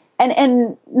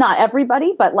and not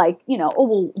everybody, but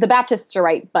the Baptists are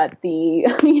right, but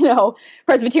the,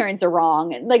 Presbyterians are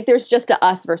wrong. And there's just a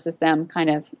us versus them kind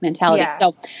of mentality. Yeah.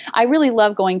 So I really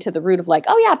love going to the root of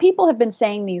people have been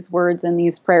saying these words and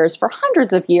these prayers for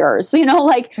hundreds of years,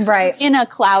 right. in a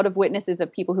cloud of witnesses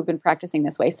of people who've been practicing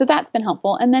this way. So that's been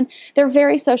helpful. And then they're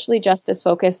very socially justice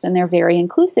focused and they're very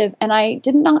inclusive. And I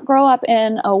did not grow up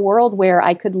in a world where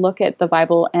I could look at the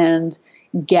Bible and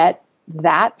get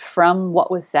that from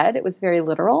what was said. It was very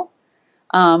literal.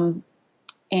 And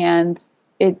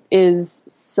it is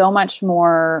so much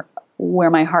more where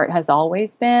my heart has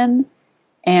always been.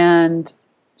 And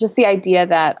just the idea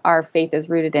that our faith is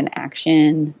rooted in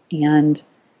action and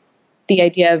the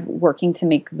idea of working to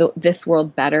make this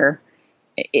world better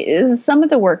is some of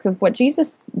the work of what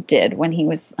Jesus did when he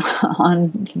was on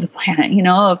the planet,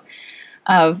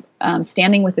 of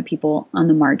standing with the people on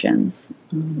the margins.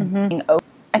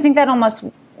 I think that almost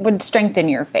would strengthen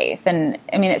your faith. And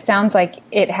it sounds like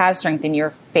it has strengthened your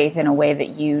faith in a way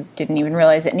that you didn't even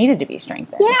realize it needed to be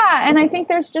strengthened. Yeah. And I think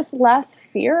there's just less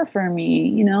fear for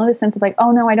me, the sense of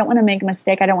oh no, I don't want to make a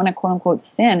mistake. I don't want to quote unquote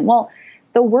sin. Well,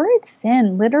 the word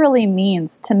sin literally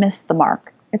means to miss the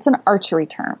mark. It's an archery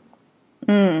term.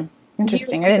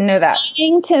 Interesting. I didn't know that.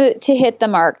 To hit the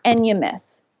mark and you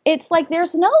miss. It's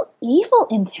there's no evil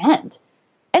intent.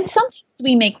 And sometimes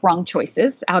we make wrong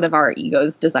choices out of our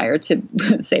ego's desire to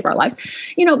save our lives,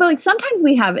 but sometimes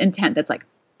we have intent that's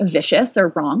vicious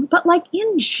or wrong. But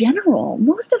in general,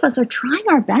 most of us are trying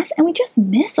our best and we just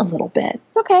miss a little bit.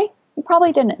 It's okay. You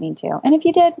probably didn't mean to. And if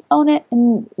you did, own it.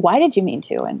 And why did you mean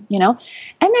to? And, and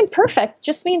then perfect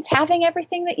just means having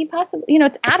everything that you possibly,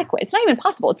 it's adequate. It's not even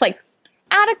possible. It's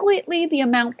adequately the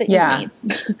amount that you need.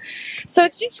 So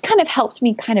it's just kind of helped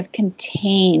me kind of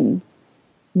contain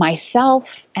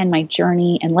myself and my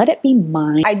journey and let it be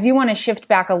mine. I do want to shift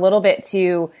back a little bit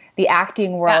to the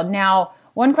acting world. Yeah. Now,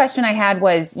 one question I had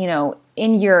was,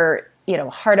 in your,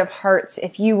 heart of hearts,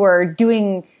 if you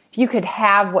could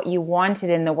have what you wanted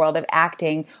in the world of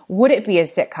acting, would it be a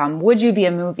sitcom? Would you be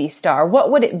a movie star? What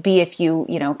would it be if you,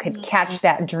 could catch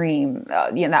that dream,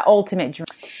 that ultimate dream?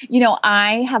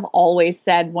 I have always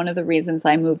said one of the reasons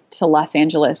I moved to Los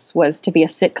Angeles was to be a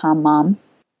sitcom mom.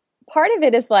 Part of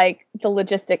it is the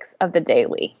logistics of the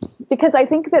daily, because I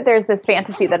think that there's this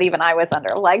fantasy that even I was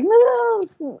under,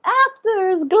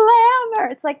 actors, glamour.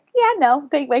 It's no,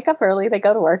 they wake up early, they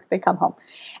go to work, they come home.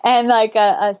 And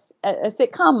a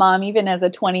sitcom mom, even as a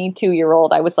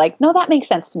 22-year-old, I was no, that makes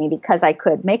sense to me because I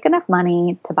could make enough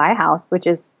money to buy a house, which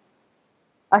is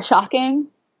a shocking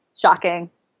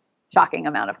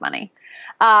amount of money.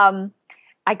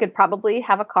 I could probably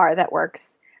have a car that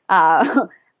works.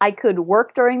 I could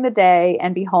work during the day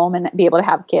and be home and be able to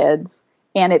have kids.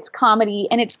 And it's comedy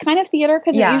and it's kind of theater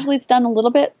because usually it's done a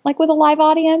little bit with a live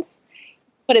audience,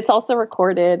 but it's also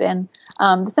recorded. And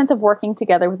the sense of working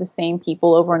together with the same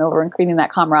people over and over and creating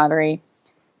that camaraderie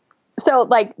So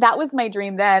like that was my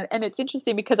dream then. And it's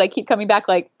interesting because I keep coming back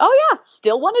like, oh yeah,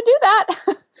 still want to do that.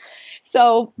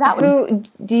 So that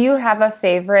do you have a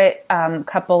favorite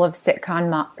couple of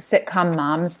sitcom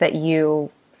moms that you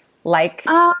like?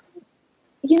 I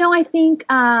think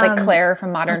like Claire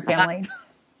from Modern Family.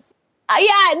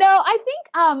 I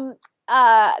think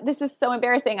this is so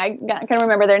embarrassing. I can't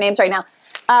remember their names right now.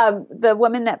 The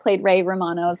woman that played Ray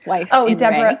Romano's wife. Oh,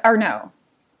 Deborah. Ray. Or no.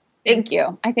 Thank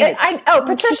you. I think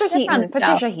Patricia Heaton.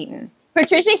 Patricia Heaton.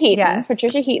 Yes.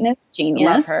 Patricia Heaton is genius.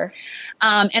 Love her.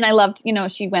 And I loved,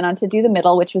 she went on to do The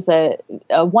Middle, which was a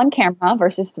 1 camera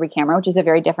versus 3 camera, which is a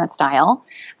very different style.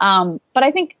 But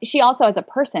I think she also, as a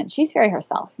person, she's very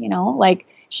herself, like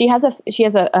she has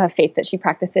a faith that she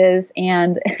practices.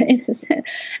 And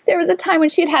there was a time when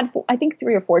she had, I think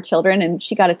 3 or 4 children, and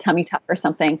she got a tummy tuck or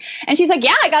something. And she's like,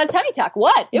 yeah, I got a tummy tuck.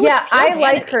 What? I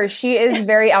like her. She is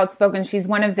very outspoken. She's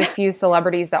one of the few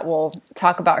celebrities that will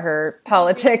talk about her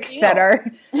politics that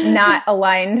are not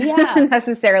aligned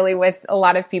necessarily with a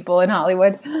lot of people in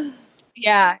Hollywood.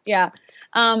 Yeah. Yeah.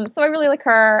 So I really like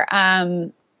her.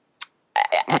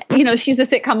 She's a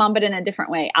sitcom mom, but in a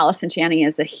different way. Allison Janney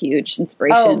is a huge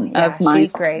inspiration of mine.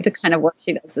 She's great. The kind of work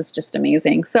she does is just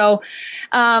amazing. So,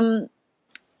 that's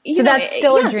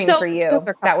still a dream for you.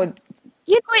 That would,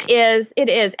 it is.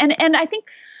 And I think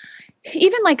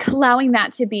even like allowing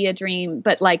that to be a dream,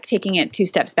 but like taking it 2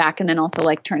 steps back and then also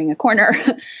like turning a corner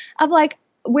of like,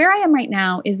 where I am right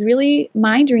now is really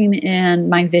my dream, and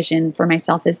my vision for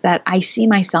myself is that I see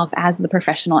myself as the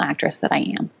professional actress that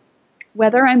I am.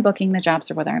 Whether I'm booking the jobs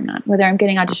or whether I'm not, whether I'm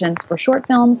getting auditions for short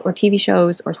films or TV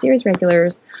shows or series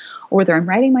regulars, or whether I'm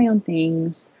writing my own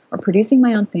things or producing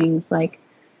my own things, like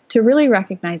to really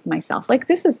recognize myself. Like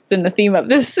this has been the theme of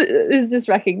this, is this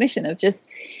recognition of just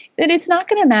that it's not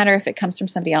going to matter if it comes from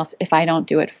somebody else if I don't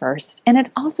do it first. And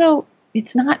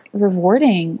it's not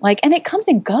rewarding. Like, and it comes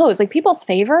and goes. Like people's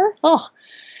favor,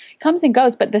 comes and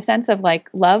goes. But the sense of like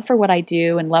love for what I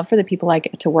do and love for the people I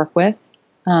get to work with,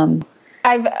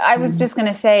 I was just going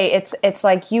to say it's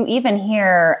like you even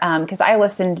hear because I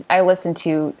listened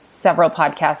to several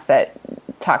podcasts that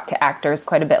talk to actors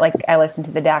quite a bit. Like I listened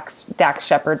to the Dax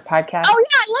Shepard podcast. Oh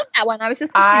yeah, I love that one. I was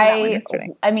just listening to that one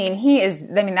yesterday. I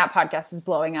mean that podcast is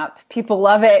blowing up. People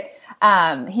love it.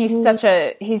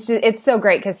 It's so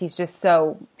great because he's just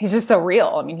so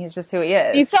real. I mean, he's just who he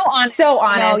is. He's so honest.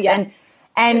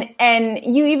 And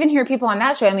you even hear people on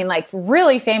that show, I mean, like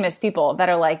really famous people that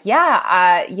are like,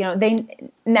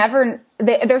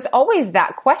 there's always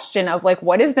that question of like,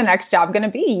 what is the next job going to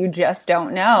be? You just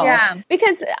don't know. Yeah.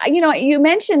 Because, you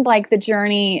mentioned like the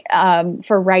journey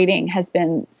for writing has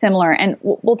been similar. And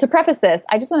well, to preface this,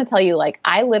 I just want to tell you, like,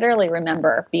 I literally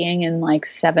remember being in like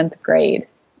 7th grade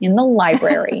in the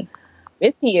library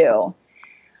with you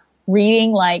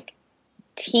reading like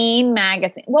teen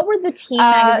magazine. What were the teen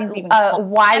magazines even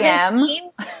called?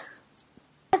 YM.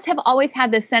 Must have always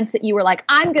had this sense that you were like,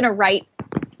 I'm going to write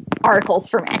articles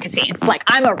for magazines. Like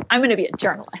I'm going to be a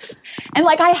journalist. And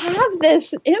like, I have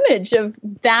this image of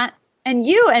that and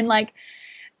you, and like,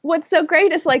 what's so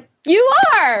great is like, you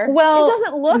are. Well, it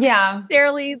doesn't look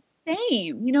necessarily the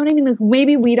same. You know what I mean? Like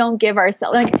maybe we don't give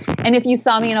ourselves like, and if you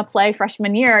saw me in a play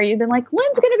freshman year, you'd been like,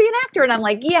 Lynn's going to be an actor. And I'm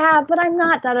like, yeah, but I'm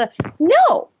not.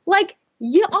 No, like,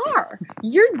 you are.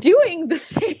 You're doing the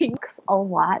things a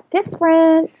lot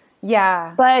different.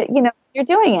 Yeah. But, you're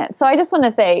doing it. So I just want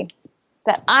to say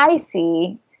that I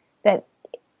see that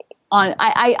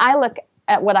I look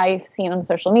at what I've seen on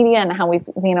social media and how we've,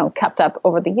 kept up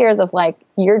over the years of like,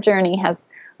 your journey has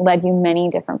led you many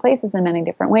different places in many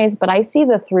different ways. But I see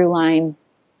the through line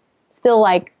still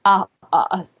like a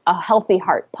healthy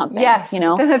heart pumping. Yes.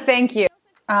 Thank you.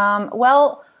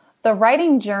 Well, the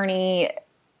writing journey,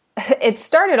 it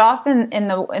started off in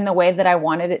the way that I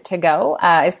wanted it to go.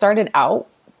 I started out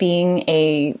being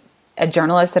a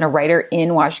journalist and a writer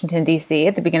in Washington, D.C.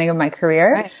 at the beginning of my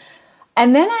career. Right.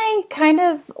 And then I kind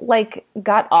of like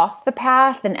got off the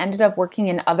path and ended up working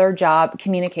in other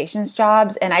communications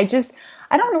jobs. And I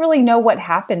don't really know what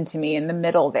happened to me in the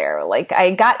middle there. Like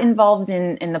I got involved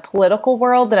in the political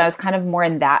world and I was kind of more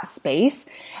in that space.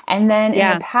 And then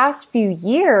in the past few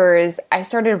years, I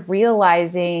started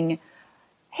realizing,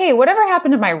 hey, whatever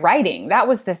happened to my writing? That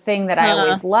was the thing that I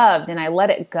always loved, and I let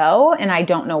it go, and I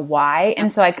don't know why. And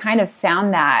so I kind of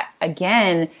found that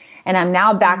again, and I'm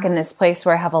now back in this place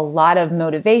where I have a lot of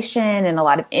motivation and a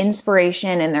lot of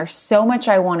inspiration, and there's so much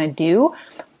I want to do,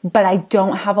 but I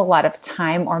don't have a lot of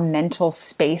time or mental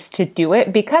space to do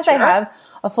it because I have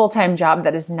a full-time job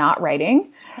that is not writing,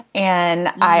 and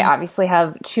I obviously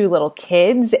have 2 little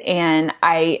kids, and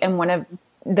I am one of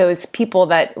those people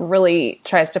that really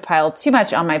tries to pile too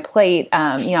much on my plate.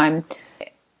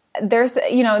 There's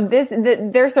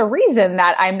a reason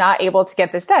that I'm not able to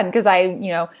get this done because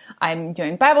I'm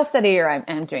doing Bible study or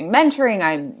I'm doing mentoring.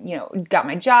 I'm, got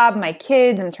my job, my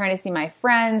kids. I'm trying to see my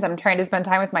friends. I'm trying to spend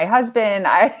time with my husband.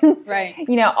 Right.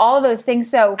 All of those things.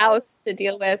 So house to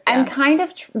deal with. I'm kind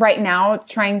of right now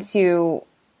trying to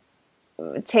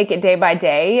take it day by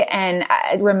day and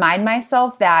remind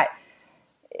myself that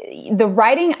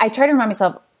I try to remind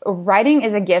myself, writing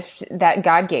is a gift that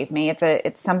God gave me.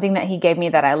 It's something that He gave me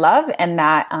that I love, and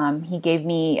that He gave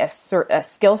me a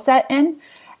skill set in,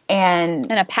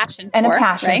 and a passion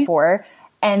for,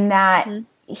 and that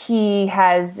He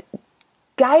has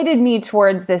guided me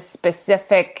towards this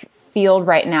specific field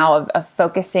right now of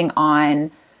focusing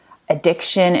on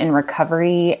addiction and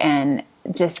recovery and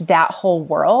just that whole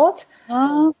world.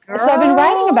 Oh, girl. So I've been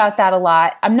writing about that a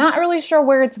lot. I'm not really sure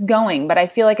where it's going, but I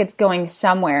feel like it's going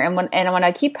somewhere. And when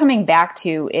I keep coming back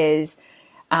to is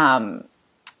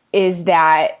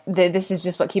that this is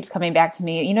just what keeps coming back to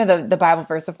me. The Bible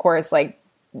verse, of course, like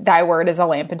thy word is a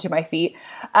lamp unto my feet.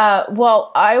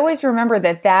 Well, I always remember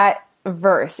that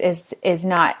verse is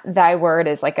not thy word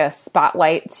is like a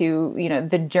spotlight to,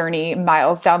 the journey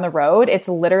miles down the road. It's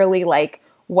literally like,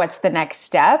 what's the next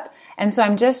step? And so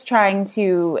I'm just trying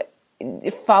to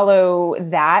follow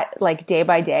that like day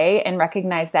by day and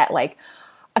recognize that like,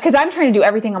 because I'm trying to do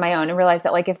everything on my own and realize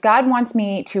that like, if God wants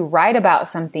me to write about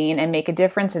something and make a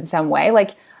difference in some way,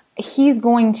 like He's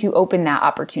going to open that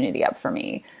opportunity up for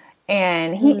me.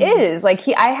 And He is like,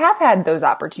 I have had those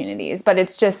opportunities, but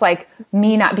it's just like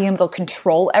me not being able to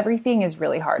control everything is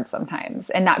really hard sometimes,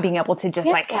 and not being able to just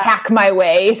hack my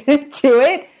way to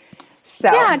it.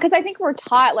 So. Yeah, because I think we're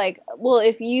taught like, well,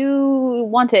 if you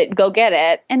want it, go get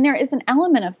it. And there is an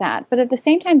element of that. But at the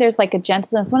same time, there's like a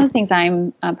gentleness. One of the things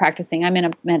I'm practicing, I'm in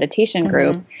a meditation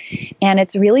group, and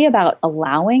it's really about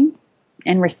allowing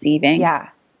and receiving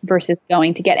versus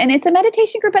going to get. And it's a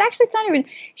meditation group, but actually it's not even,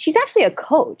 she's actually a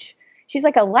coach. She's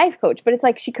like a life coach, but it's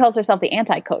like she calls herself the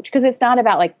anti-coach because it's not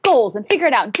about like goals and figure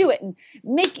it out and do it and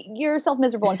make yourself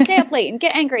miserable and stay up late and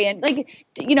get angry. And like,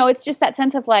 it's just that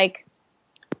sense of like,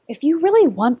 if you really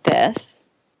want this,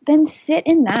 then sit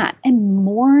in that and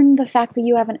mourn the fact that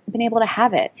you haven't been able to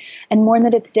have it, and mourn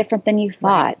that it's different than you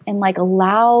thought, and like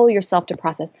allow yourself to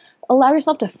process, allow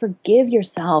yourself to forgive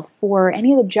yourself for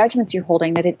any of the judgments you're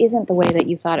holding that it isn't the way that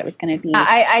you thought it was going to be.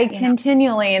 I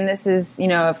continually, and this is,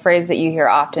 a phrase that you hear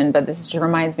often, but this just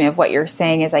reminds me of what you're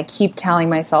saying, is I keep telling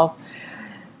myself,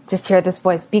 just hear this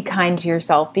voice, be kind to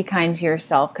yourself,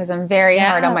 because I'm very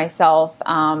hard on myself.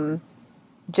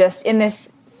 Just in this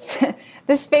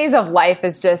phase of life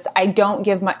is just, I don't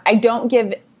give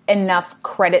enough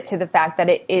credit to the fact that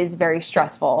it is very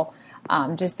stressful.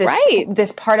 Just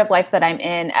this part of life that I'm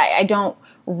in, I don't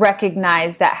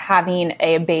recognize that having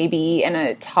a baby and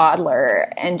a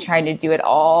toddler and trying to do it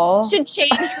all should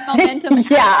change your momentum.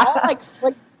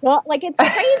 Like it's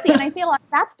crazy. And I feel like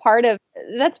that's part of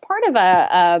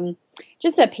a,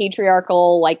 just a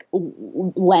patriarchal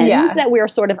lens that we're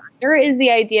sort of under, is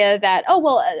the idea that,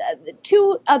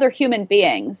 two other human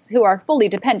beings who are fully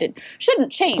dependent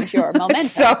shouldn't change your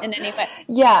momentum in any way.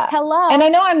 Yeah. Hello. And I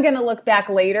know I'm going to look back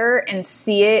later and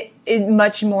see it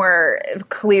much more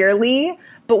clearly,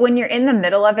 but when you're in the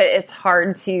middle of it, it's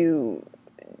hard to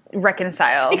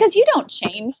reconcile. Because you don't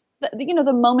change.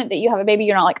 The moment that you have a baby,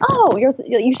 you're not like,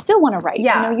 you still want to write.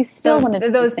 Yeah. You still want to.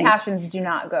 Those passions do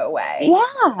not go away.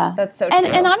 Yeah. That's so true.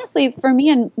 And honestly, for me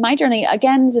and my journey,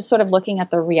 again, just sort of looking at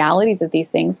the realities of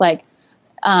these things, like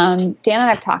Dan and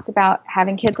I've talked about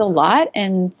having kids a lot,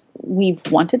 and we've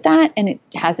wanted that, and it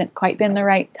hasn't quite been the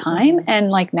right time. And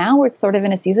like now we're sort of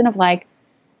in a season of like,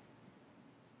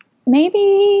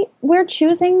 maybe we're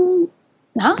choosing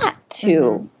not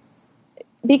to.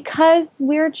 Because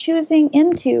we're choosing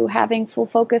into having full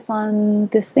focus on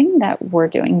this thing that we're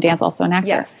doing. Dan's also an actor.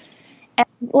 Yes. And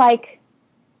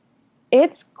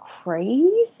it's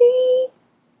crazy,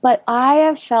 but I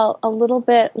have felt a little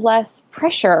bit less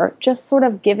pressure, just sort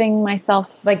of giving myself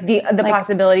the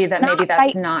possibility that maybe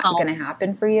that's not going to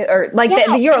happen for you, or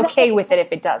that you're okay with it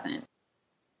if it doesn't.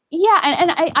 Yeah.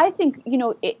 And I think,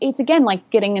 it's again, like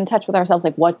getting in touch with ourselves.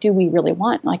 Like, what do we really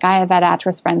want? Like, I have had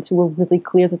actress friends who were really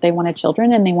clear that they wanted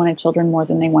children, and they wanted children more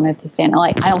than they wanted to stay in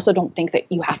LA. I also don't think that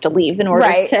you have to leave in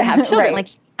order to have children. Like,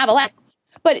 have a lot,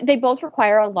 but they both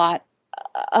require a lot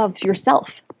of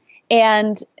yourself.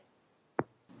 And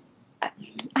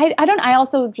I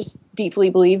also just deeply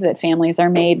believe that families are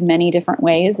made many different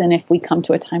ways. And if we come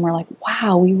to a time where like,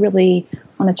 wow, we really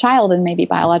want a child, and maybe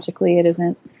biologically it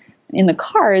isn't in the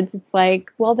cards, it's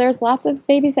like, well, there's lots of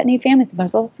babies that need families, and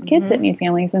there's lots of kids that need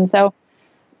families. And so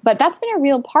But that's been a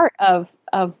real part of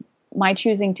my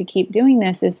choosing to keep doing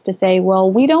this, is to say,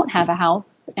 well, we don't have a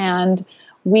house and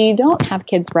we don't have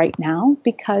kids right now,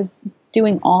 because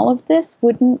doing all of this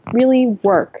wouldn't really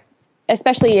work,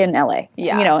 especially in LA.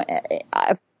 Yeah. You know,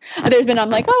 I'm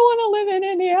like, I want to live in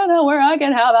Indiana where I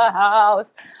can have a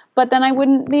house, but then I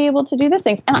wouldn't be able to do these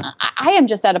things. And I am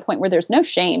just at a point where there's no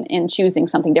shame in choosing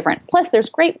something different. Plus, there's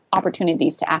great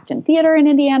opportunities to act in theater in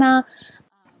Indiana.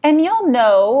 And you'll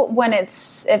know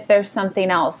if there's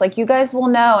something else. Like, you guys will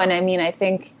know. And I mean, I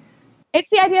think it's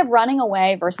the idea of running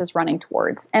away versus running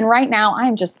towards. And right now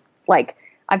I'm just like,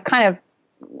 I've kind of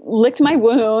licked my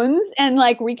wounds and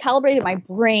like recalibrated my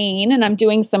brain, and I'm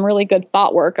doing some really good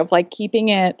thought work of like keeping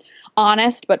it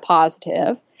honest but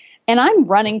positive. And I'm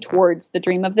running towards the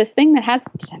dream of this thing that has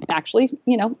actually,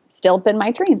 you know, still been my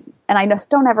dream. And I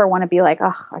just don't ever want to be like,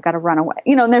 oh, I got to run away.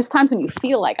 You know, and there's times when you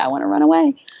feel like I want to run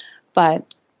away.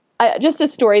 But just a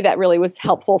story that really was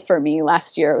helpful for me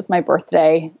last year. It was my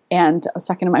birthday, and I was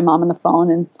talking to my mom on the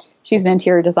phone, and she's an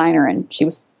interior designer, and she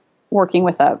was working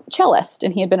with a cellist,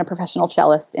 and he had been a professional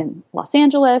cellist in Los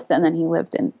Angeles, and then he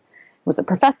was a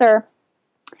professor.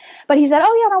 But he said,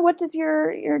 "Oh yeah, no, what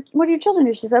are your children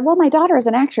do?" She said, "Well, my daughter is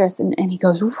an actress," and he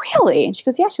goes, "Really?" And she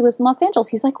goes, "Yeah, she lives in Los Angeles."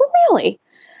 He's like, "Really?"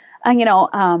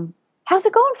 How's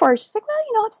it going for her? She's like, "Well,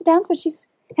 you know, ups and downs, but she's,"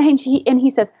 and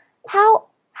he says,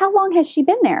 How long has she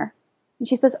been there? And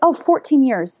she says, 14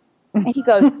 years. And he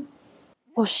goes,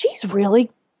 well, she's really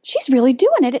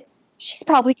doing it. She's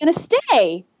probably going to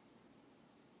stay.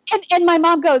 And my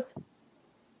mom goes,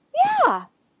 yeah,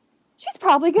 she's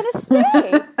probably going to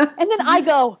stay. And then I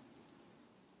go,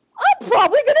 I'm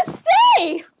probably going to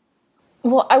stay.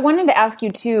 Well, I wanted to ask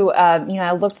you too,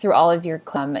 I looked through all of your,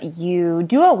 you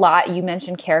do a lot. You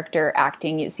mentioned character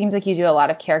acting. It seems like you do a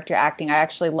lot of character acting. I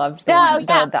actually loved the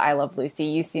I Love Lucy.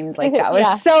 You seemed like that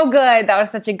was so good. That was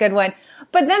such a good one.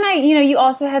 But then you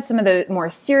also had some of the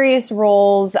more serious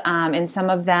roles in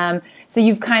some of them. So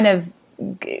you've kind of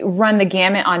run the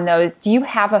gamut on those. Do you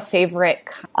have a favorite?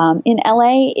 In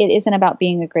LA, it isn't about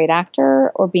being a great actor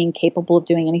or being capable of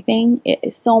doing anything.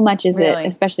 So much is it,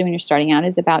 especially when you're starting out,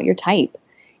 is about your type,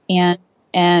 and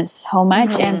so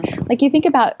much. Mm-hmm. And like, you think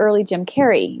about early Jim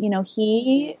Carrey, you know,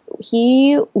 he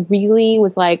really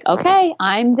was like, okay,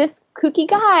 I'm this kooky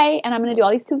guy, and I'm going to do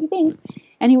all these kooky things,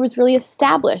 and he was really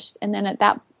established. And then at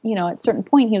a certain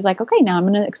point, he was like, okay, now I'm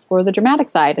going to explore the dramatic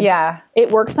side. And yeah. It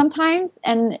works sometimes.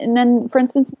 And then, for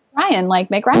instance,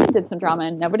 Meg Ryan did some drama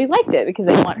and nobody liked it because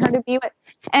they want her to be it.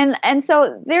 And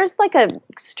so there's like a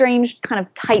strange kind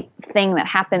of type thing that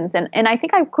happens. And I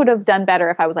think I could have done better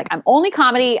if I was like, I'm only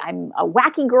comedy, I'm a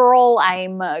wacky girl,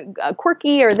 I'm a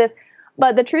quirky or this.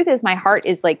 But the truth is, my heart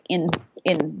is like in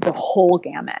the whole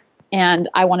gamut. And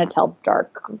I want to tell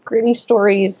dark, gritty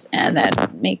stories and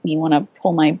that make me want to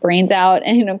pull my brains out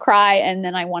and cry. And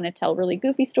then I want to tell really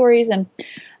goofy stories. And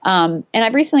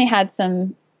I've recently had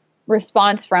some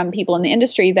response from people in the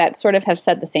industry that sort of have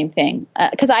said the same thing.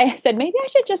 Because I said, maybe I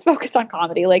should just focus on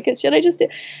comedy. Like, should I just do?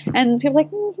 And people are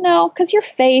like, no, because your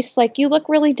face, like, you look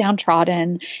really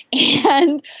downtrodden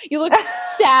and you look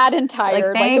sad and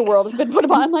tired. Like the world has been put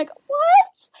upon. I'm like, what?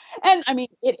 And I mean,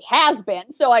 it has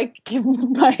been, so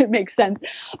it makes sense.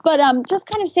 But just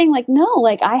kind of saying like, no,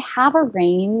 like I have a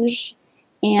range,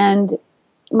 and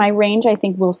my range I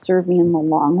think will serve me in the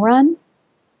long run.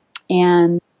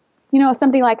 And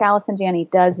something like Allison Janney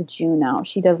does Juno.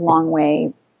 She does Long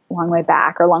Way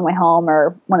Back or Long Way Home,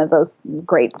 or one of those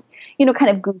great, kind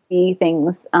of goofy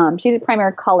things. She did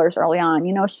Primary Colors early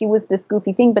on. She was this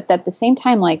goofy thing, but at the same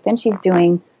time, like then she's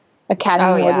doing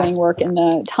Academy Award-winning work in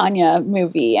the Tanya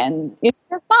movie, and it's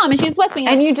just mom, and she's West Wing.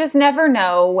 And you just never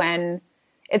know when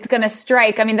it's going to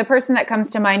strike. I mean, the person that comes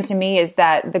to mind to me is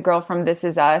that the girl from This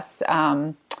Is Us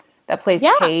that plays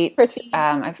Kate.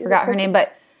 I forgot her name,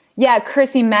 but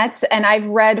Chrissy Metz. And I've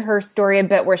read her story a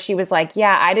bit where she was like,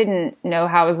 I didn't know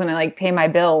how I was going to like pay my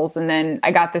bills, and then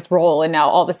I got this role, and now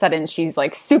all of a sudden she's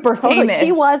like super famous.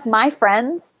 She was my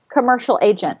friend's commercial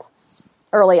agent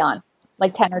early on.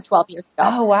 Like 10 or 12 years ago.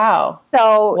 Oh, wow.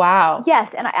 So, wow.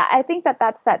 Yes. And I think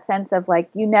that's that sense of like,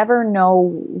 you never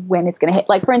know when it's going to hit.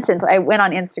 Like, for instance, I went on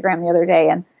Instagram the other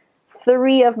day and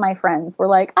 3 of my friends were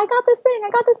like, I got this thing. I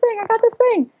got this thing. I got this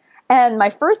thing. And my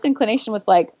first inclination was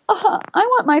like, I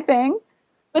want my thing.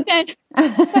 But then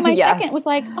my second was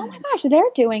like, oh my gosh, they're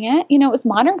doing it. It was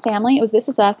Modern Family. It was This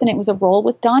Is Us. And it was a role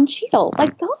with Don Cheadle.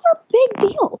 Like, those are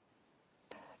big deals.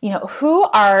 Who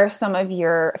are some of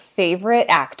your favorite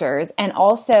actors, and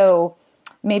also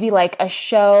maybe like a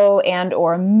show and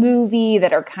or movie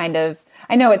that are kind of,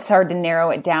 I know it's hard to narrow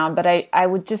it down, but I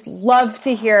would just love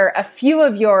to hear a few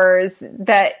of yours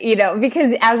that,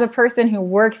 because as a person who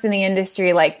works in the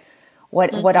industry, like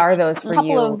what are those for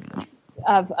you? A couple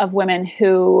of women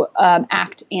who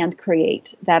act and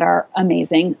create that are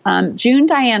amazing. June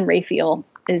Diane Raphael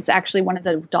is actually one of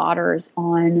the daughters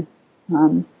on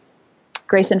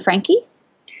Grace and Frankie.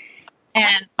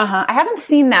 And I haven't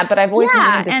seen that, but I've always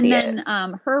wanted to see it. And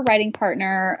then her writing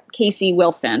partner, Casey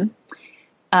Wilson,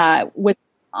 was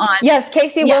on. Yes,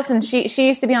 Casey Wilson. She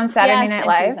used to be on Saturday Night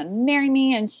Live. She was on Marry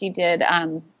Me, and she did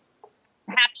Happy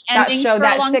Endings that show, for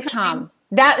that a long sitcom. time.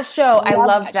 that show. I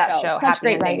loved that show. Such Happy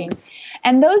great Endings. writing.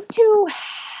 And those two,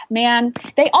 man,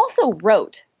 they also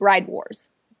wrote Bride Wars.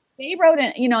 They wrote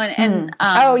it,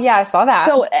 oh yeah, I saw that.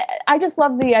 So I just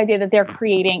love the idea that they're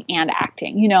creating and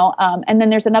acting, and then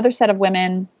there's another set of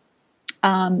women,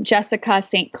 Jessica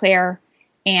St. Clair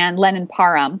and Lennon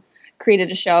Parham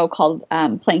created a show called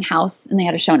Playing House, and they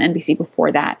had a show on NBC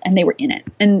before that, and they were in it.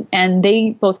 And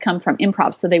they both come from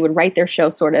improv, so they would write their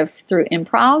show sort of through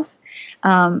improv.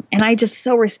 And I just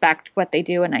so respect what they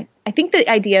do. And I think the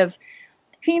idea of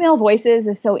female voices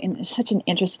is such an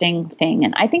interesting thing.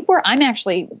 And I think I'm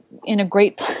actually in a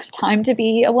great time to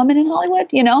be a woman in Hollywood,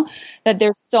 that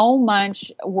there's so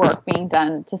much work being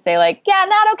done to say like, yeah,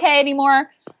 not okay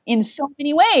anymore in so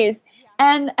many ways.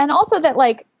 And also that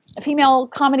like female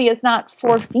comedy is not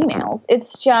for females.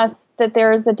 It's just that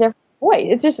there's a different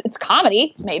voice. It's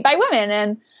comedy. It's made by women.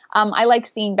 And I like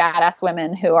seeing badass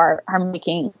women who are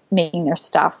making their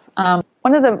stuff.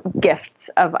 One of the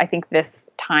gifts of, I think, this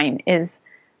time is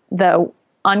the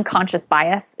unconscious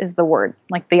bias is the word,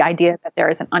 like the idea that there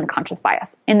is an unconscious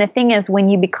bias. And the thing is, when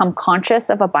you become conscious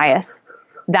of a bias,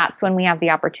 that's when we have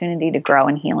the opportunity to grow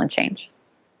and heal and change.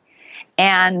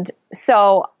 And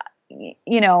so,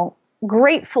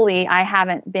 gratefully, I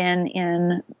haven't been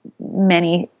in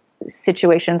many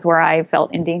situations where I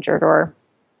felt endangered or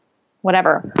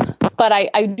whatever. But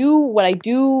what I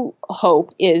do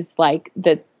hope is like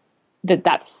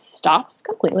that stops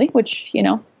completely, which,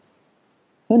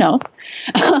 who knows?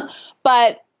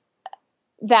 But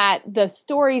that the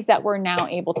stories that we're now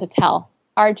able to tell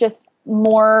are just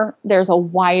more, there's a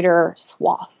wider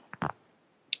swath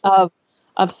of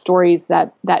stories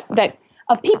that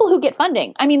of people who get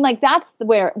funding. I mean, like that's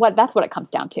what it comes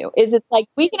down to is it's like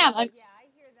we can have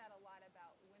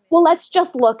well, let's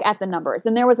just look at the numbers.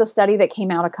 And there was a study that came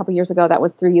out a couple years ago that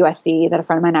was through USC that a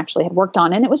friend of mine actually had worked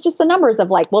on. And it was just the numbers of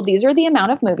like, well, these are the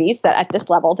amount of movies that at this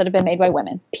level that have been made by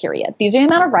women, period. These are the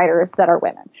amount of writers that are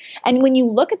women. And when you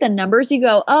look at the numbers, you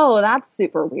go, oh, that's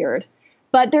super weird.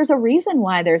 But there's a reason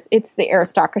why it's the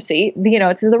aristocracy.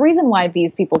 It's the reason why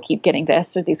these people keep getting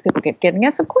this or these people keep getting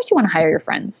this. Of course you want to hire your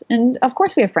friends. And of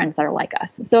course we have friends that are like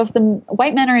us. So if the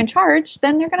white men are in charge,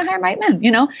 then they're going to hire white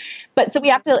men, But so we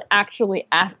have to actually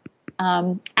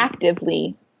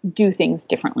actively do things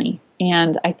differently.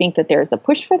 And I think that there's a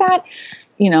push for that.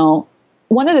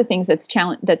 One of the things that's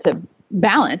a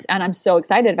balance, and I'm so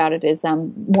excited about it, is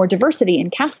more diversity in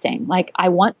casting. Like I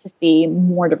want to see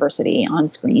more diversity on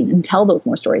screen and tell those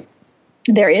more stories.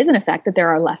 There is an effect that there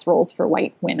are less roles for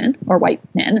white women or white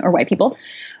men or white people,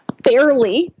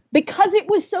 barely, because it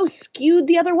was so skewed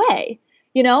the other way.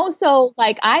 So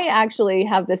like I actually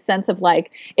have this sense of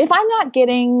like, if I'm not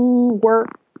getting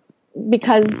work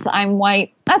because I'm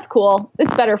white, that's cool.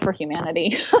 It's better for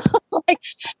humanity. like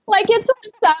it's sort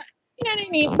of that, you know what I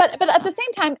mean? But at the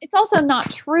same time, it's also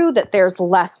not true that there's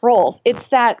less roles. It's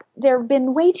that there have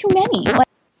been way too many.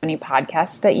 Any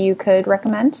podcasts that you could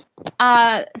recommend?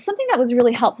 Something that was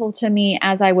really helpful to me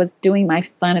as I was doing my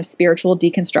fun of spiritual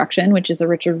deconstruction, which is a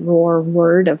Richard Rohr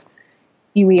word of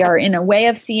we are in a way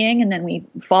of seeing, and then we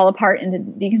fall apart into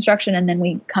deconstruction, and then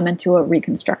we come into a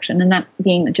reconstruction, and that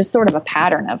being just sort of a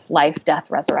pattern of life,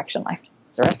 death, resurrection, life,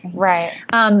 resurrection. Right.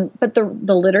 But the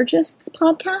Liturgists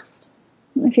podcast,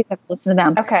 I don't know if you've ever listened to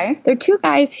them. Okay. They're two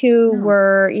guys who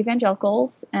were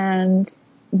evangelicals, and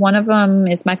one of them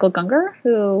is Michael Gungor,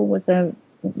 who was a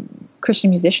Christian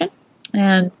musician,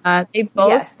 and they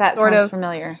both sounds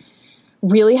familiar.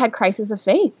 Really had crisis of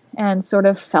faith and sort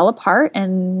of fell apart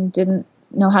and didn't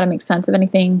know how to make sense of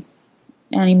anything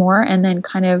anymore, and then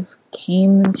kind of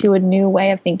came to a new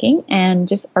way of thinking and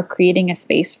just are creating a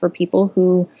space for people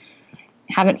who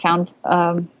haven't found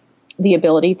the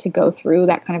ability to go through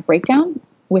that kind of breakdown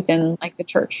within like the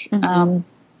church.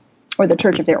 Or the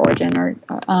church of their origin,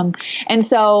 and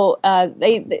so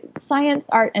they science,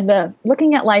 art, and the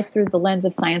looking at life through the lens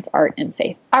of science, art, and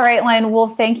faith. All right, Lynn. Well,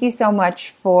 thank you so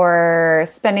much for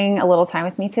spending a little time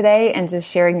with me today and just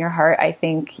sharing your heart. I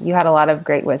think you had a lot of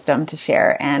great wisdom to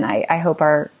share, and I hope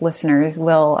our listeners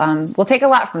will take a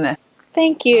lot from this.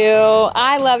 Thank you.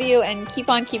 I love you, and keep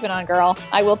on keeping on, girl.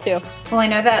 I will too. Well, I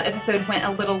know that episode went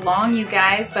a little long, you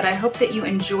guys, but I hope that you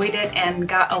enjoyed it and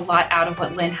got a lot out of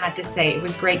what Lynn had to say. It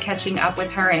was great catching up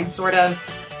with her and sort of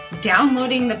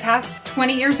downloading the past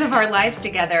 20 years of our lives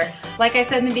together. Like I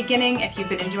said in the beginning, if you've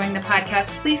been enjoying the podcast,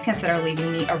 please consider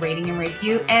leaving me a rating and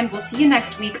review, and we'll see you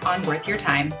next week on Worth Your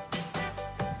Time.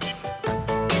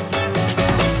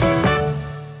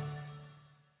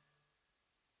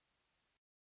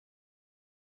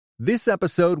 This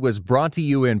episode was brought to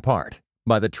you in part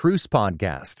by the Truce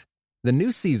Podcast. The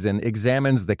new season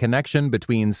examines the connection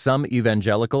between some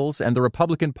evangelicals and the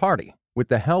Republican Party with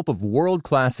the help of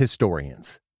world-class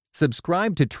historians.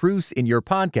 Subscribe to Truce in your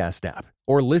podcast app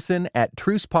or listen at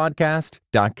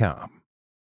trucepodcast.com.